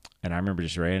 And I remember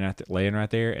just laying right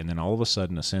there, and then all of a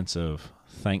sudden a sense of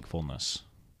thankfulness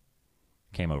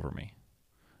came over me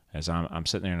as I'm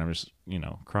sitting there and I'm just,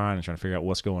 crying and trying to figure out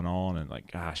what's going on, and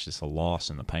like, gosh, just the loss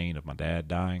and the pain of my dad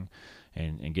dying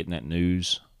and getting that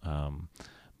news.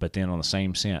 But then on the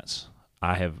same sense,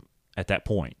 at that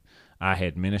point, I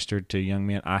had ministered to young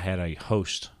men. I had a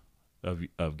host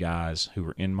of guys who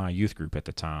were in my youth group at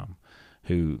the time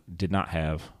who did not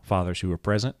have fathers who were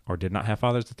present or did not have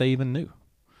fathers that they even knew.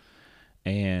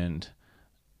 And,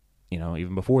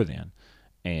 even before then.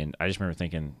 And I just remember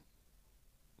thinking,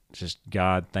 just,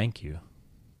 God, thank you.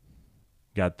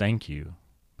 God, thank you.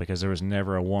 Because there was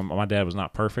never a woman. My dad was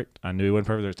not perfect. I knew he wasn't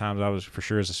perfect. There were times I was, for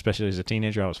sure, especially as a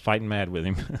teenager, I was fighting mad with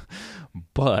him.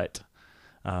 But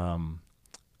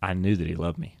I knew that he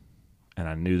loved me. And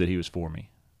I knew that he was for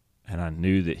me. And I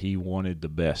knew that he wanted the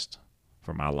best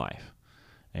for my life.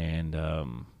 And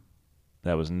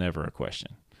that was never a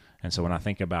question. And so when I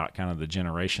think about kind of the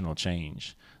generational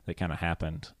change that kind of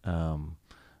happened,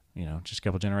 just a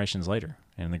couple generations later,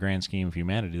 in the grand scheme of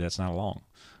humanity, that's not long.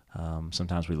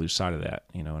 Sometimes we lose sight of that,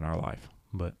 in our life.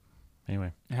 But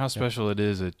anyway. How special it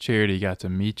is that Charity got to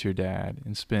meet your dad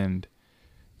and spend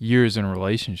years in a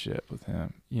relationship with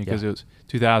him. Because it was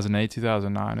 2008,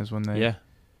 2009 is when they... Yeah.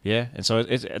 Yeah, and so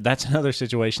that's another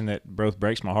situation that both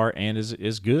breaks my heart and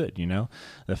is good,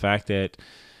 The fact that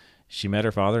she met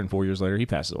her father and 4 years later he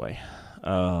passes away.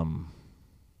 On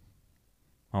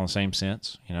the same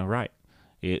sense, right.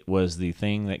 It was the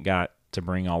thing that got to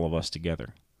bring all of us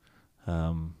together.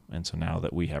 And so now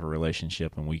that we have a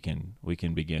relationship and we can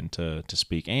begin to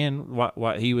speak, and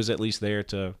what he was at least there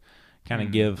to kind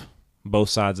of give both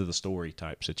sides of the story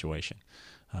type situation.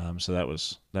 So that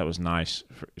was nice,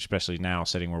 especially now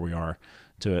sitting where we are,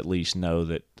 to at least know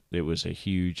that it was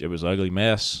an ugly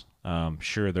mess.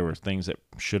 Sure, there were things that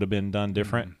should have been done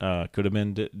different, could have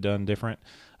been done different.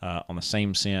 On the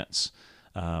same sense,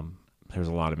 there was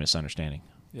a lot of misunderstanding.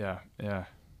 Yeah.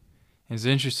 It's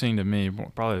interesting to me,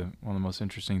 probably one of the most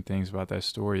interesting things about that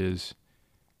story is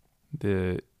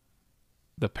the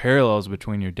parallels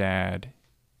between your dad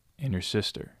and your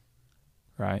sister,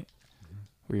 right?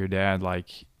 Where your dad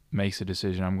makes a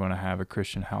decision, I'm going to have a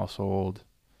Christian household.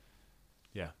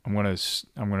 Yeah. I'm going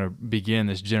to begin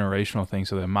this generational thing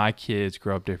so that my kids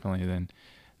grow up differently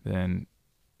than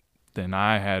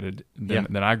I had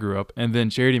than I grew up. And then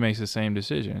Charity makes the same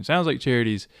decision. It sounds like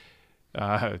Charity's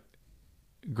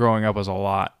growing up was a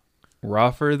lot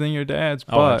rougher than your dad's.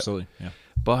 Oh, absolutely. Yeah.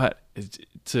 But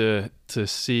to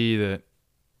see that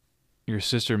your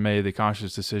sister made the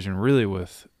conscious decision really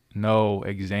with no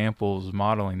examples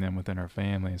modeling them within her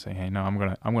family and saying, hey, no,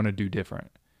 I'm gonna do different.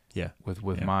 Yeah.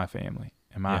 With my family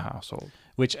and my household.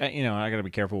 Which I got to be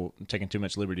careful taking too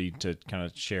much liberty to kind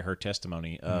of share her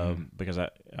testimony because I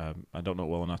don't know it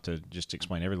well enough to just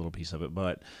explain every little piece of it.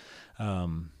 But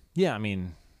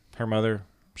her mother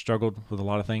struggled with a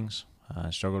lot of things.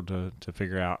 Struggled to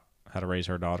figure out how to raise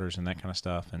her daughters and that kind of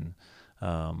stuff, and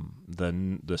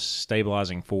the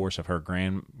stabilizing force of her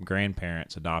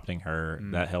grandparents adopting her,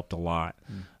 that helped a lot.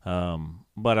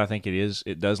 But I think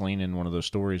it does lean in one of those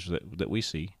stories that we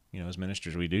see, as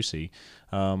ministers we do see,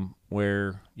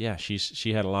 where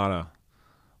she had a lot of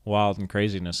wild and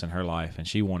craziness in her life, and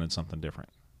she wanted something different.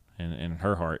 And in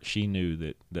her heart, she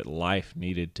knew that life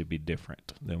needed to be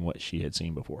different than what she had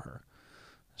seen before her.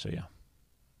 So yeah.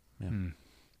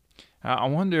 I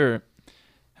wonder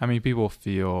how many people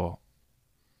feel.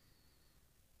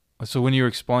 So when you were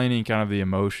explaining kind of the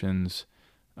emotions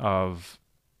of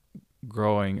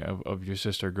your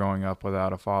sister growing up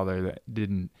without a father that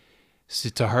didn't,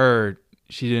 to her,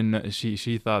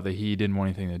 she thought that he didn't want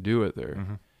anything to do with her.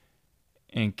 Mm-hmm.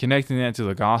 And connecting that to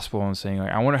the gospel and saying,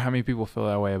 like, I wonder how many people feel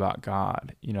that way about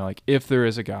God. You know, like, if there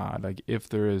is a God, like, if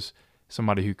there is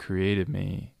somebody who created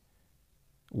me,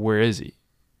 where is he?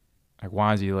 Like,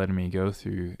 why is he letting me go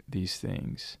through these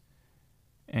things?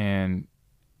 And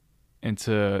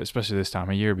to, especially this time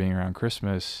of year, being around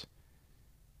Christmas,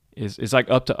 it's like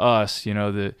up to us, you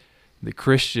know, the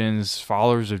Christians,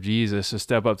 followers of Jesus, to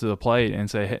step up to the plate and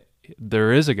say, hey,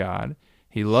 there is a God.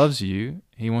 He loves you.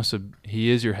 He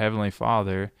is your heavenly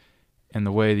Father, and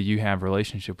the way that you have a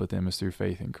relationship with him is through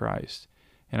faith in Christ.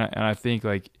 And I think,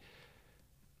 like,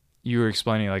 you were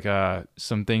explaining, like,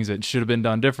 some things that should have been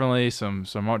done differently, some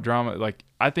drama. Like,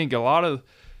 I think a lot of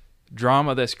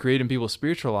drama that's created in people's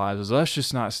spiritual lives is us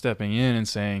just not stepping in and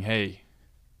saying, hey,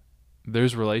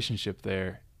 there's relationship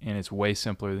there, and it's way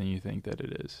simpler than you think that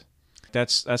it is.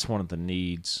 That's one of the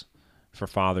needs for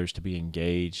fathers to be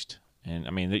engaged. And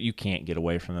I mean, that you can't get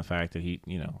away from the fact that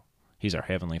he's our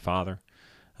heavenly Father.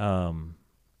 And,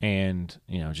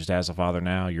 just as a father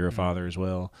now, you're a father as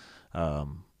well.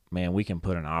 Man, we can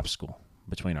put an obstacle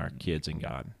between our kids and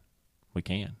God. We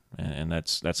can. And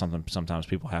that's something sometimes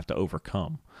people have to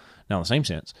overcome. Now, in the same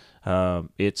sense,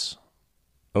 it's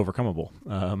overcomable.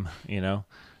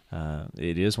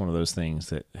 It is one of those things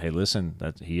that, hey, listen,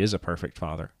 that he is a perfect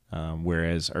father,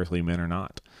 whereas earthly men are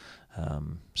not.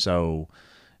 So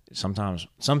sometimes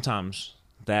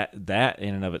that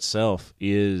in and of itself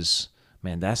is,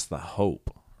 man, that's the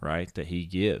hope, right, that he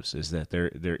gives, is that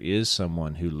there is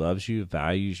someone who loves you,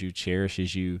 values you,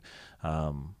 cherishes you,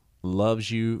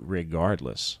 loves you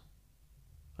regardless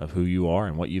of who you are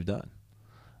and what you've done.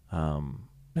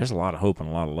 There's a lot of hope and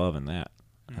a lot of love in that.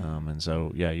 And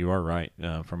so, yeah, you are right.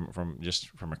 From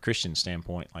a Christian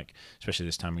standpoint, like, especially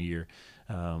this time of year,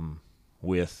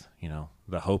 with,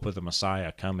 the hope of the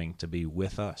Messiah coming to be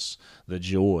with us, the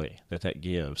joy that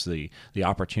gives, the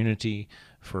opportunity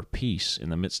for peace in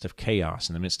the midst of chaos,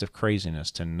 in the midst of craziness,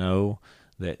 to know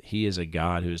that he is a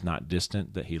God who is not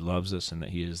distant, that he loves us, and that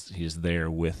he is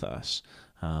there with us.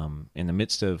 In the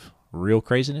midst of real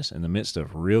craziness, in the midst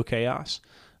of real chaos,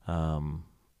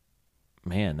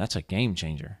 man, that's a game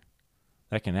changer.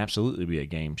 That can absolutely be a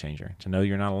game changer, to know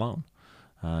you're not alone,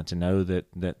 to know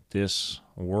that this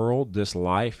world, this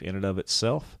life in and of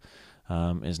itself,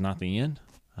 is not the end,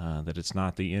 that it's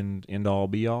not the end all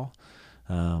be all,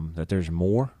 that there's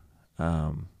more.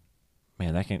 Man,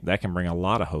 that can bring a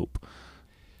lot of hope.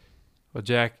 Well,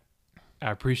 Jack,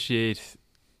 I appreciate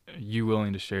you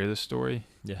willing to share this story.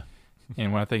 Yeah.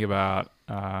 And when I think about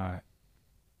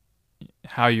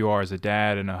how you are as a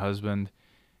dad and a husband,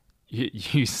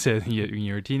 you said when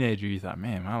you were a teenager, you thought,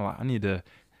 man, I need to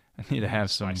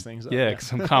have some things up,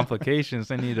 some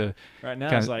complications. I need to. Right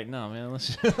now, it's like, no, man,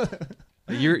 let's.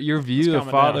 your view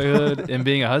of fatherhood and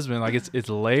being a husband, like, it's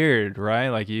layered, right?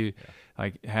 Like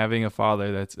like having a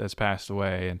father that's passed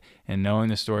away, and knowing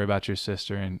the story about your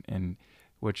sister and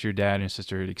what your dad and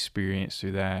sister had experienced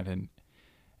through that, and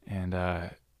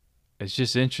it's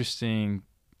just interesting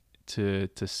to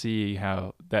see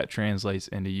how that translates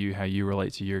into you, how you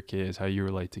relate to your kids, how you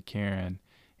relate to Karen,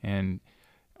 and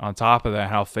on top of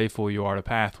that, how faithful you are to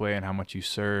Pathway and how much you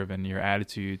serve, and your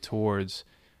attitude towards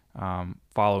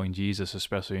following Jesus,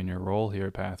 especially in your role here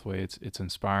at Pathway. It's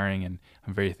inspiring, and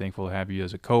I'm very thankful to have you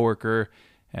as a coworker,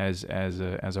 as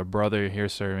a brother here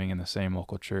serving in the same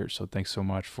local church. So thanks so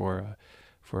much for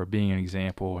being an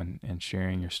example and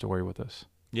sharing your story with us.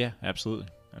 Yeah, absolutely.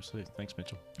 Thanks,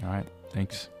 Mitchell. All right,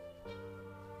 thanks.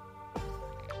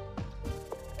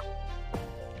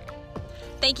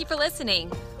 Thank you for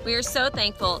listening. We are so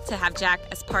thankful to have Jack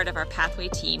as part of our Pathway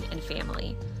team and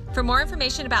family. For more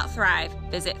information about Thrive,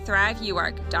 visit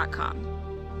thriveuark.com.